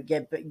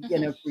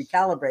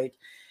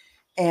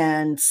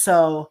 And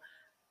so,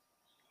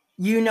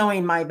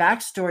 knowing my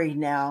backstory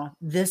now,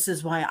 this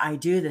is why I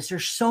do this.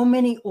 There's so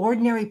many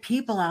ordinary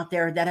people out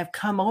there that have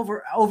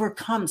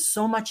overcome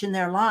so much in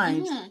their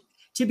lives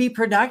to be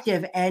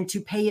productive and to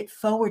pay it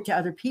forward to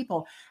other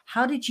people.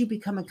 How did you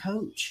become a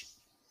coach?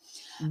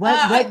 What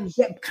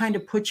kind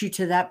of put you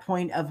to that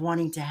point of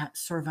wanting to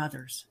serve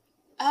others?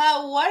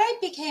 What I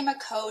became a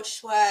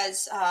coach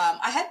was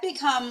I had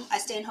become a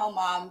stay-at-home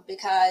mom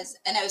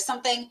and it was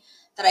something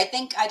that I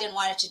think I didn't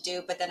want it to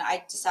do, but then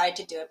I decided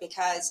to do it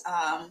because,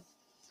 I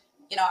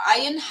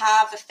didn't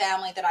have the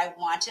family that I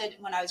wanted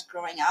when I was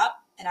growing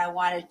up, and I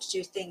wanted to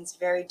do things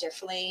very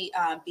differently,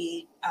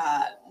 be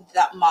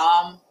that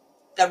mom,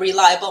 the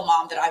reliable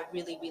mom that I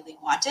really, really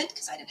wanted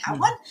because I didn't have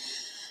one.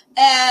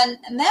 And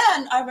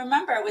then I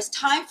remember it was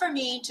time for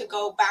me to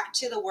go back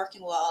to the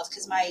working world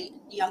because my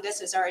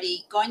youngest was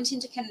already going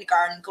into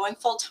kindergarten, going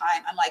full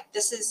time. I'm like,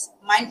 this is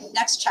my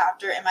next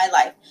chapter in my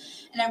life.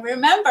 And I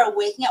remember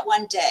waking up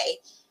one day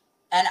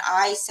and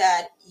I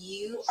said,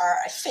 you are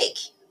a fake,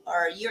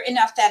 or you're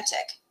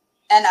inauthentic.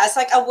 And I was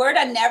like, a word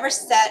I never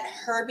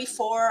heard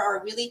before,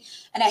 or really,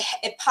 and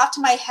it popped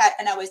in my head,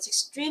 and I was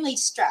extremely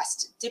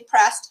stressed,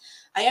 depressed.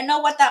 I didn't know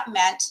what that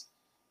meant.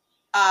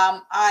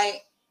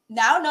 I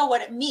now know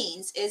what it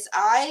means is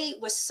I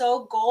was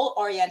so goal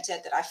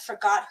oriented that I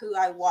forgot who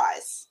I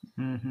was.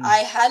 I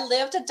had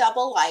lived a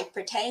double life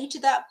pretending to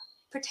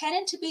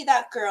be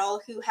that girl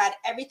who had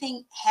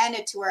everything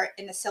handed to her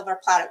in a silver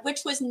platter,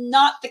 which was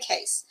not the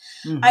case.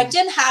 I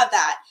didn't have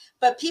that.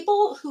 But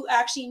people who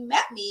actually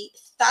met me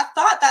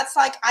thought that's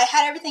like I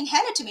had everything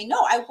handed to me.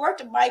 No, I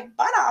worked my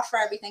butt off for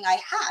everything I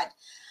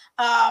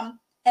had.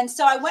 And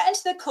so I went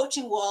into the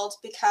coaching world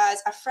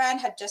because a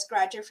friend had just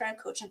graduated from a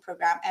coaching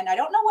program. And I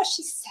don't know what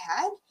she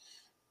said,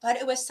 but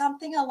it was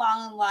something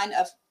along the line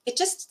of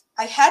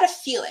I had a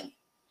feeling.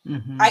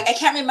 I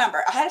can't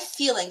remember. I had a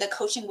feeling that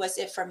coaching was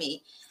it for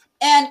me.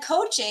 And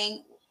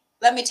coaching,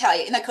 let me tell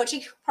you, in the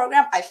coaching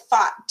program, I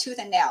fought tooth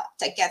and nail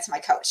against my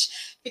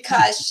coach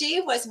because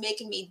she was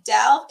making me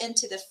delve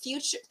into the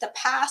future, the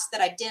past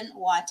that I didn't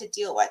want to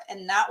deal with.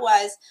 And that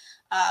was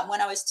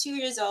when I was 2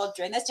 years old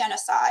during this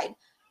genocide.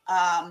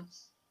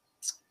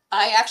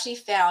 I actually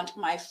found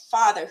my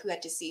father who had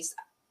deceased.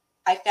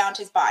 I found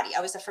his body. I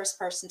was the first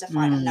person to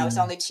find him, and I was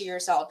only 2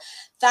 years old.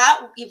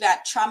 That event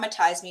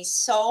traumatized me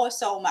so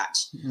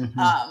much.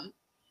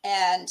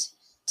 And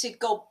to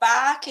go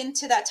back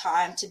into that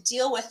time to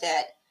deal with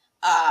it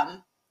I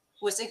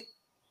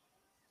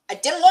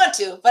didn't want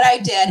to, but I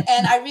did.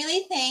 And I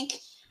really think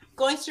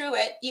going through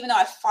it, even though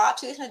I fought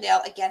tooth and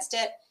nail against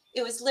it,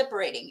 it was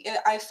liberating.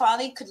 I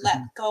finally could let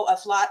go of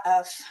a lot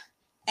of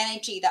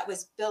energy that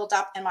was built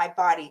up in my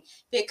body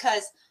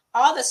because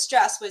all the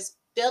stress was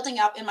building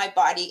up in my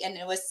body, and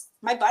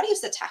my body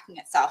was attacking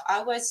itself.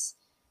 I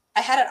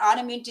had an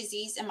autoimmune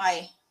disease in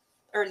my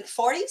early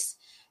 40s,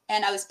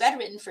 and I was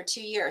bedridden for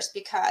 2 years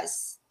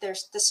because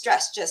the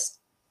stress just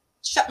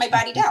shut my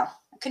body down.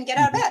 I couldn't get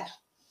out of bed.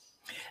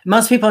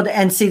 Most people,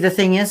 and see, the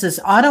thing is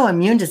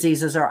autoimmune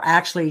diseases are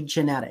actually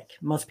genetic.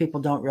 Most people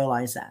don't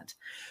realize that.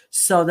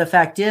 So the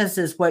fact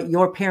is what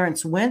your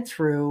parents went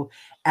through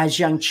as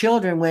young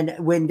children,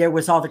 when there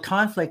was all the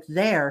conflict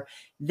there,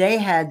 they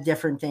had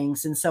different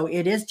things. And so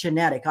it is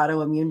genetic.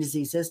 Autoimmune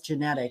disease is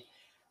genetic.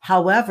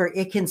 However,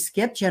 it can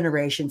skip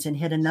generations and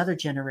hit another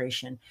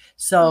generation.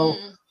 So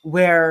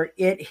where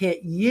it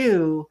hit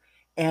you,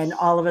 and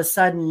all of a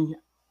sudden,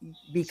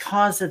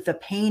 because of the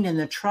pain and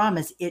the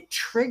traumas, it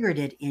triggered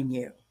it in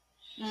you.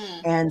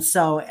 And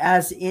so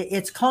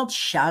it's called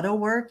shadow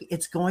work.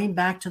 It's going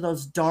back to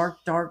those dark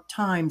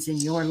times in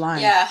your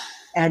life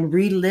and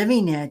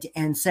reliving it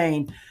and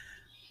saying,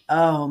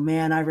 oh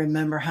man, I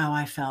remember how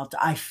I felt.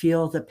 I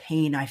feel the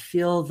pain. I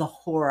feel the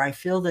horror. I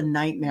feel the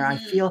nightmare. I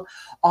feel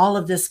all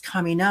of this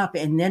coming up.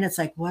 And then it's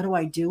like, what do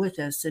I do with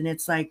this? And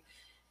it's like,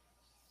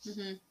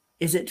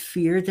 is it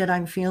fear that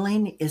I'm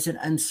feeling? Is it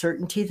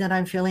uncertainty that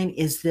I'm feeling?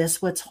 Is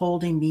this what's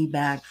holding me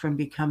back from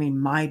becoming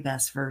my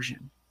best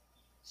version?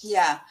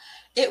 Yeah,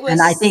 it was.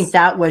 And I think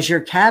that was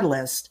your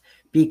catalyst,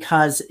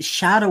 because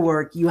shadow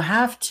work, you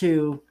have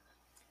to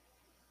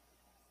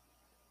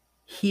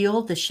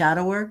heal the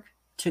shadow work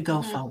to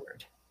go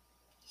forward.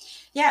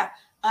 Yeah.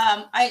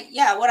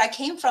 What I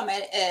came from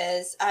it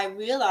is I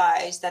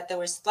realized that there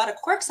was a lot of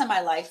quirks in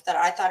my life that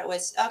I thought it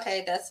was,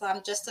 okay,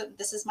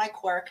 this is my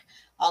quirk.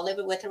 I'll live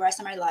it with the rest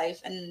of my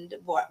life. And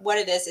what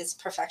it is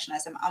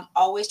perfectionism. I'm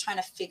always trying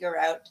to figure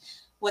out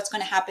what's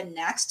going to happen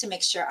next to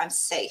make sure I'm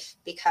safe,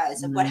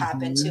 because of what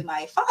happened to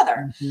my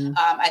father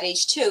at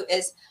age 2.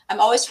 Is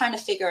I'm always trying to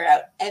figure it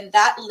out. And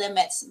that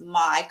limits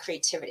my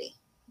creativity.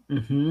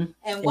 And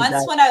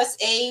once when I was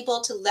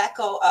able to let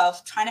go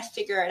of trying to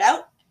figure it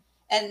out,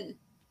 and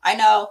I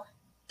know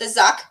the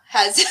Zuck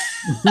has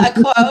a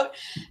quote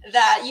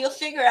that you'll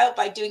figure out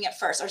by doing it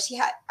first. Or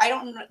I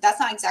don't know, that's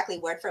not exactly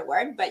word for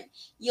word, but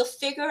you'll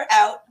figure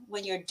out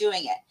when you're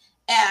doing it.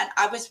 And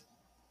I was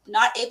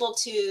not able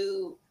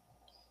to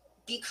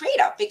be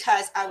creative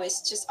because I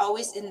was just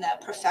always in the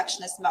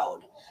perfectionist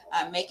mode,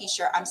 making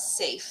sure I'm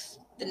safe.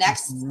 The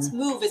next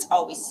move is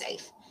always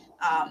safe.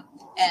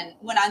 And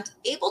when I'm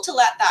able to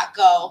let that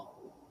go,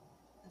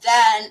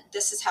 then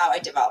this is how I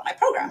develop my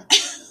program.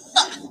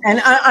 And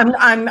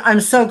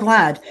I'm so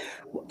glad.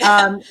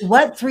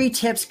 What 3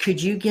 tips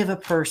could you give a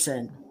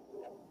person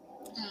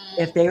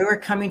if they were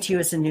coming to you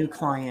as a new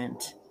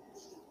client,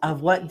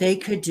 of what they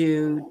could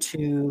do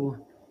to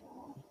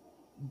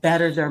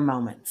better their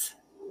moments?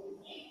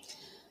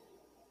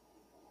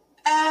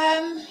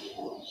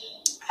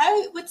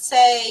 I would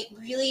say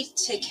really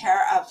take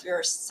care of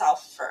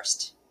yourself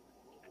first.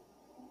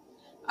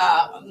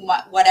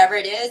 Whatever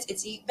it is,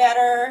 it's eat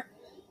better.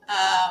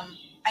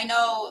 I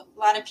know a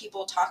lot of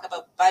people talk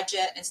about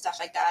budget and stuff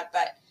like that,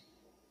 but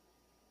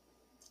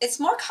it's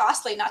more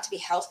costly not to be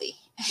healthy.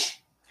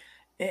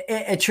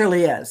 It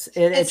truly is.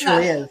 It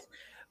truly is.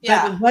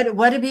 Yeah. But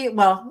what to be,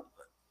 well,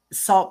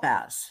 salt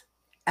baths,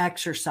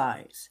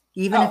 exercise,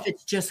 even if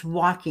it's just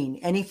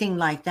walking, anything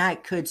like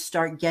that could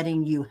start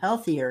getting you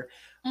healthier.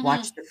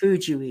 Watch the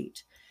food you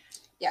eat.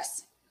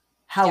 Yes.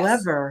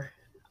 However,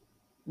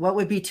 what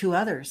would be 2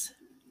 others?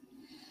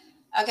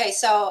 Okay,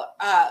 so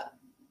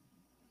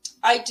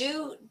I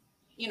do,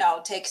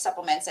 take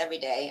supplements every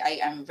day.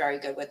 I am very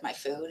good with my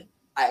food.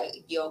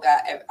 I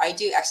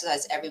do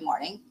exercise every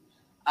morning.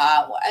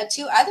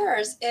 2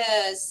 others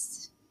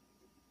is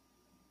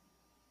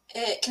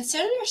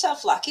consider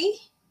yourself lucky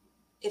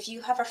if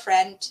you have a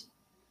friend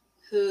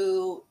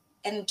who,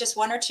 and just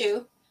 1 or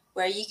 2,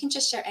 where you can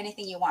just share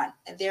anything you want.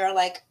 They're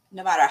like,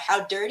 no matter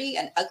how dirty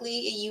and ugly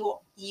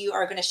you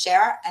are going to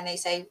share, and they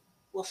say,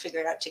 we'll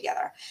figure it out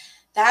together.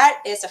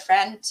 That is a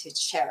friend to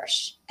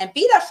cherish, and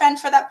be that friend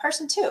for that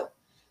person too.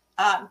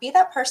 Be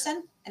that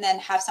person, and then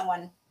have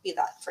someone be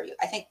that for you.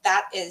 I think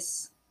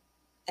that's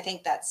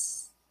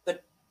good.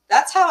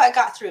 That's how I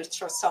got through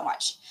so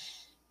much.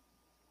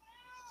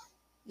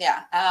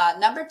 Yeah.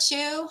 Number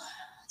 2,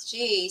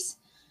 geez.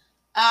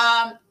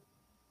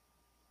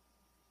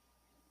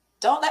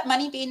 Don't let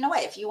money be in the way.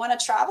 If you want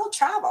to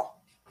travel.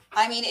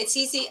 I mean, it's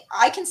easy.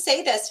 I can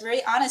say this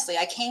very honestly.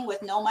 I came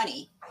with no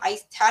money. I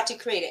had to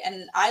create it,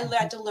 and I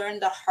had to learn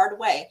the hard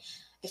way.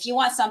 If you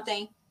want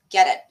something,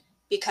 get it,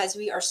 because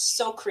we are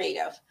so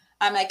creative.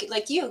 I'm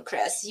like you,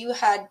 Chris, you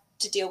had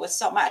to deal with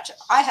so much.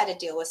 I had to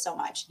deal with so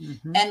much.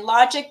 And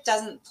logic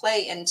doesn't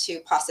play into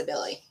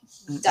possibility.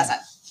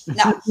 Doesn't.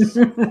 No.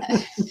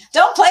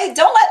 Don't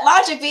let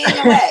logic be in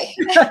your way.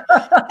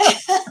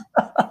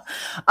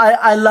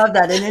 I love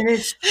that. And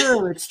it's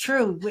true. It's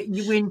true.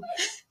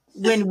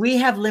 When we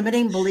have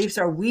limiting beliefs,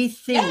 or we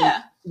think,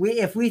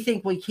 if we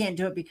think we can't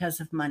do it because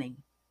of money,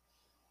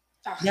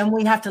 then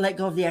we have to let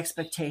go of the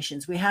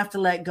expectations. We have to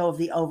let go of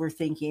the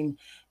overthinking.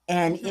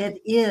 And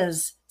it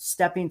is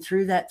stepping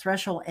through that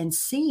threshold and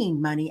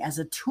seeing money as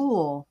a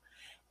tool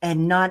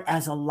and not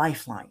as a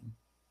lifeline.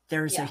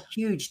 There's a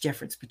huge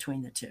difference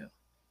between the 2.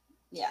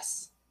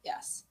 Yes.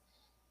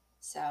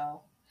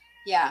 So,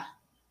 yeah,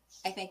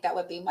 I think that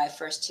would be my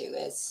first 2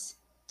 is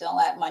don't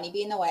let money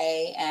be in the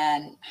way,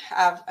 and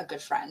have a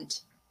good friend,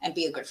 and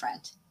be a good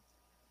friend.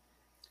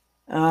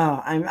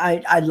 Oh,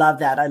 I love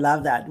that. I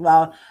love that.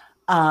 Well,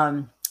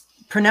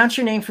 Pronounce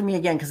your name for me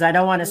again, because I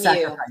don't want to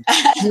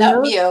sacrifice.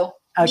 No, Mew.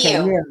 Okay,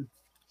 Mew. Mew.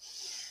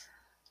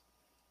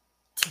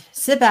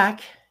 Sit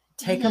back,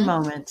 take a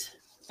moment.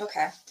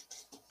 Okay.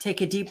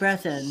 Take a deep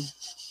breath in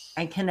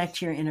and connect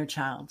to your inner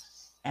child.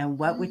 And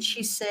what would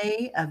she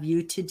say of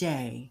you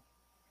today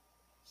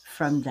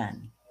from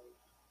then?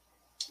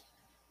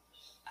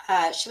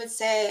 She would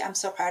say, I'm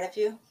so proud of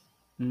you.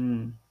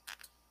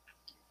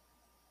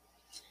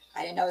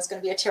 I didn't know it was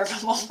going to be a terrible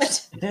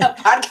moment. A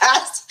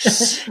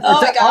podcast.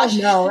 Oh my gosh.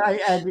 No.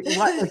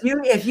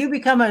 If you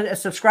become a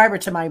subscriber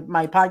to my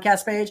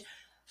podcast page,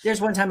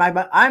 there's one time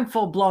I'm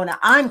full blown.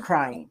 I'm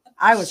crying.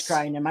 I was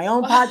crying in my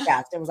own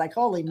podcast. It was like,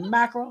 holy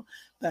mackerel.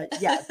 But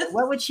yeah,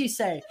 what would she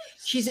say?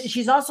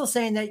 She's also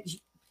saying that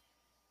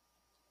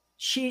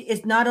she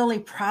is not only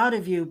proud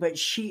of you, but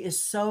she is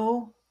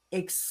so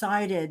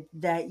excited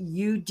that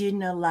you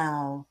didn't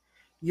allow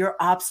your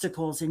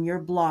obstacles and your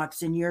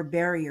blocks and your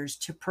barriers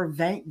to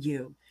prevent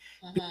you,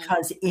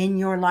 because in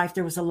your life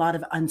there was a lot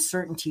of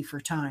uncertainty for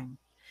time.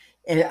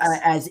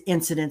 As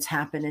incidents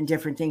happen and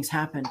different things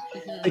happen,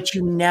 but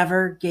you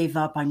never gave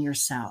up on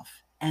yourself,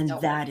 and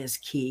that is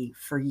key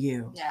for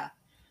you. Yeah.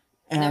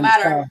 And no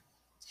matter.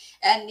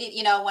 And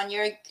you know, when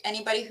you're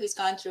anybody who's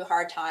gone through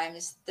hard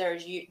times,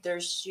 there's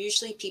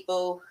usually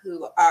people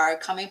who are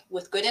coming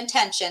with good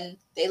intention.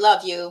 They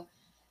love you,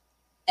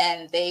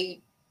 and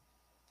they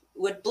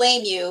would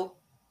blame you.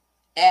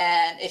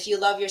 And if you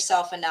love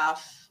yourself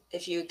enough,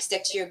 if you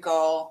stick to your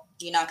goal,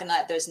 you're not going to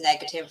let those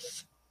negative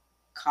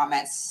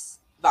comments,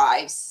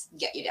 vibes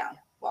get you down.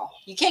 Well,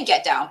 you can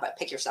get down, but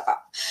pick yourself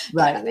up.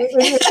 Right. Kind of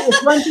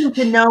it's one thing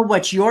to know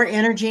what's your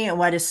energy and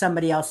what is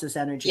somebody else's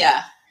energy.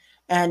 Yeah.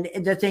 And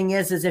the thing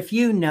is if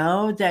you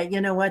know that,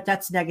 you know what,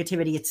 that's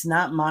negativity, it's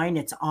not mine,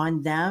 it's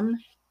on them.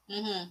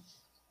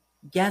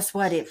 Guess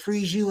what? It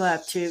frees you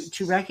up to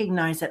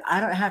recognize that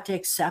I don't have to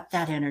accept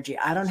that energy.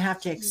 I don't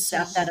have to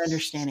accept that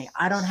understanding.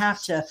 I don't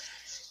have to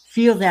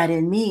feel that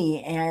in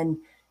me. And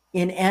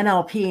in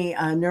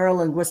NLP,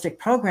 neuro-linguistic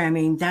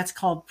programming, that's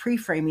called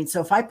pre-framing. So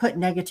if I put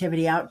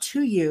negativity out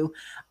to you,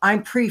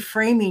 I'm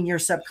pre-framing your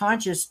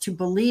subconscious to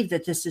believe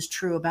that this is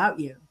true about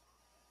you.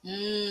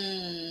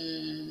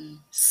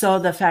 So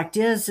the fact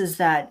is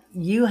that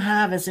you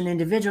have, as an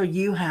individual,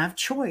 you have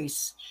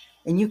choice,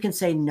 and you can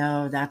say,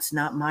 no, that's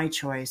not my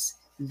choice.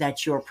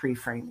 That's your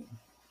pre-framing.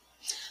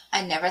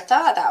 I never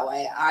thought that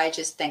way. I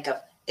just think of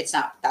that's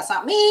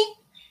not me.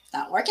 It's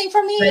not working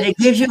for me. But it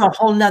gives you a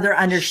whole nother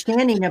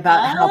understanding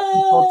about how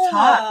people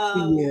talk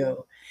to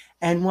you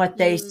and what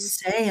they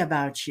say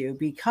about you,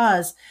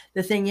 because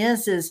the thing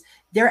is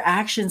their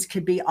actions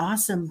could be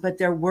awesome, but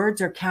their words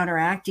are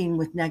counteracting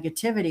with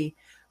negativity.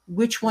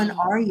 Which one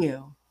are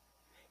you?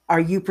 Are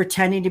you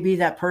pretending to be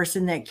that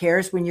person that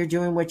cares when you're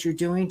doing what you're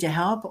doing to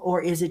help?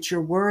 Or is it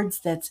your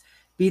words that's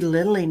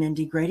belittling and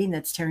degrading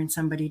that's tearing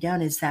somebody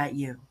down? Is that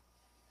you?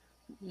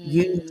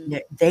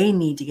 They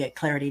need to get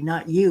clarity,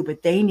 not you,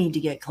 but they need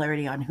to get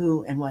clarity on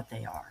who and what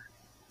they are.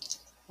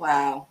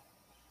 Wow.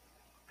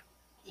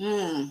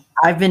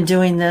 I've been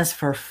doing this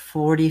for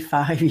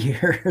 45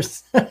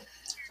 years.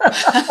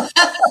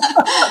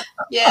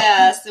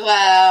 Yes.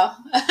 Wow.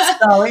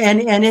 So,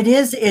 and it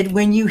is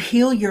when you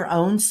heal your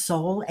own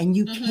soul, and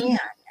you can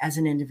as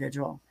an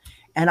individual.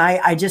 And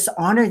I just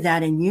honor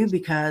that in you,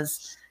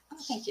 because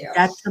thank you.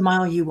 That's the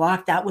mile you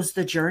walk. That was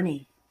the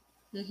journey.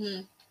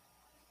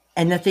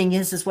 And the thing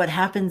is what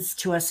happens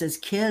to us as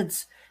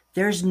kids,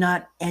 there's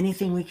not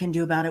anything we can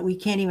do about it. We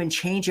can't even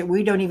change it.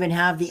 We don't even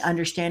have the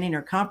understanding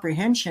or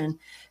comprehension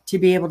to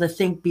be able to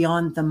think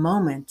beyond the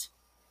moment.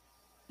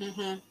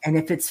 And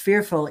if it's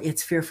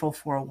fearful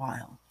for a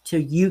while till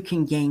you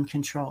can gain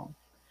control.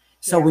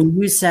 So when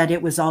you said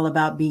it was all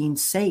about being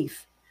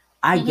safe,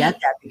 I get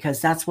that, because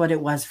that's what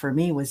it was for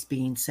me, was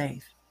being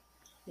safe.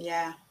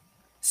 Yeah.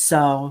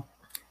 So,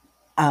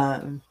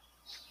 again,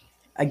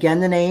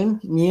 the name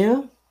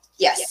Mew.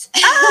 Yes.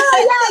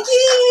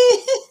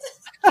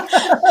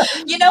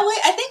 You know what?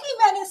 I think we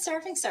met in a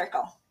surfing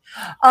circle.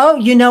 Oh,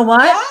 you know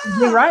what? Yeah.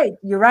 You're right.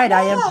 Yeah.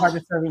 I am part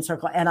of Surfing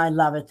Circle, and I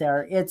love it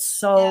there. It's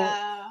so,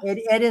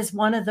 it is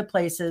one of the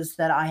places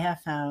that I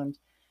have found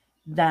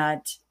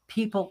that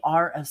people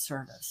are of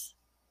service,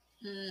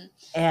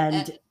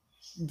 and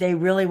they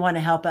really want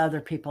to help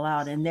other people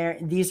out. And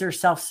these are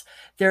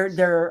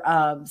they're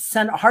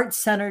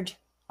heart-centered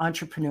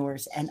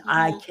entrepreneurs. And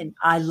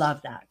I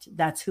love that.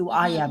 That's who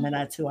I am, and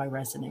that's who I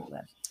resonate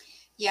with.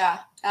 Yeah.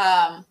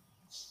 I've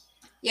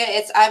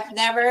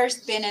never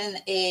been in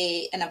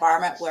an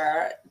environment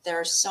where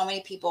there's so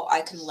many people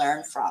I can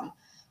learn from.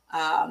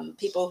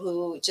 People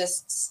who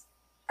just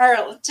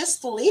are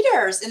just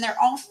leaders in their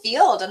own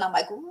field. And I'm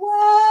like,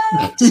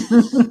 what?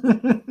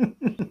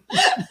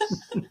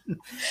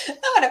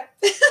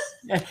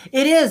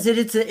 It is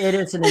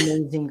an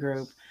amazing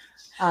group.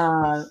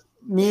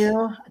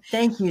 Mew,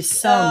 thank you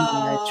so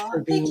much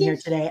for being here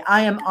today.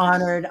 I am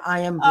honored.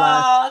 I am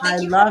blessed. I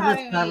love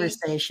this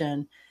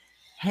conversation.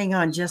 Hang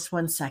on just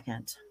one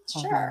second.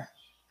 Sure.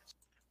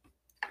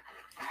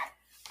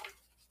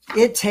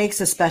 It takes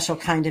a special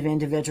kind of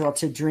individual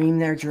to dream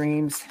their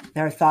dreams,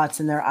 their thoughts,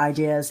 and their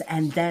ideas,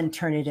 and then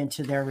turn it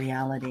into their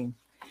reality.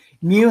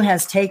 Mew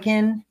has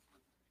taken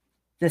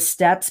the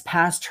steps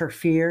past her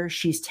fear.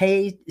 She's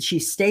stayed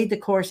the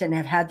course and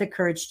have had the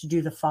courage to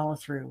do the follow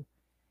through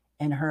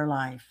in her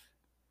life.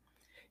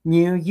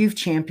 Mew, you've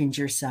championed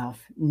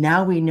yourself.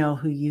 Now we know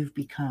who you've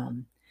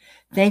become.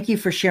 Thank you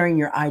for sharing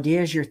your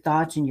ideas, your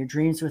thoughts, and your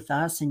dreams with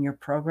us and your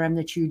program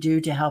that you do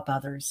to help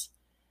others.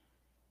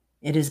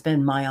 It has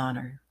been my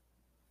honor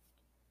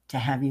to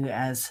have you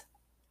as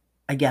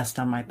a guest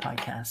on my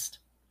podcast.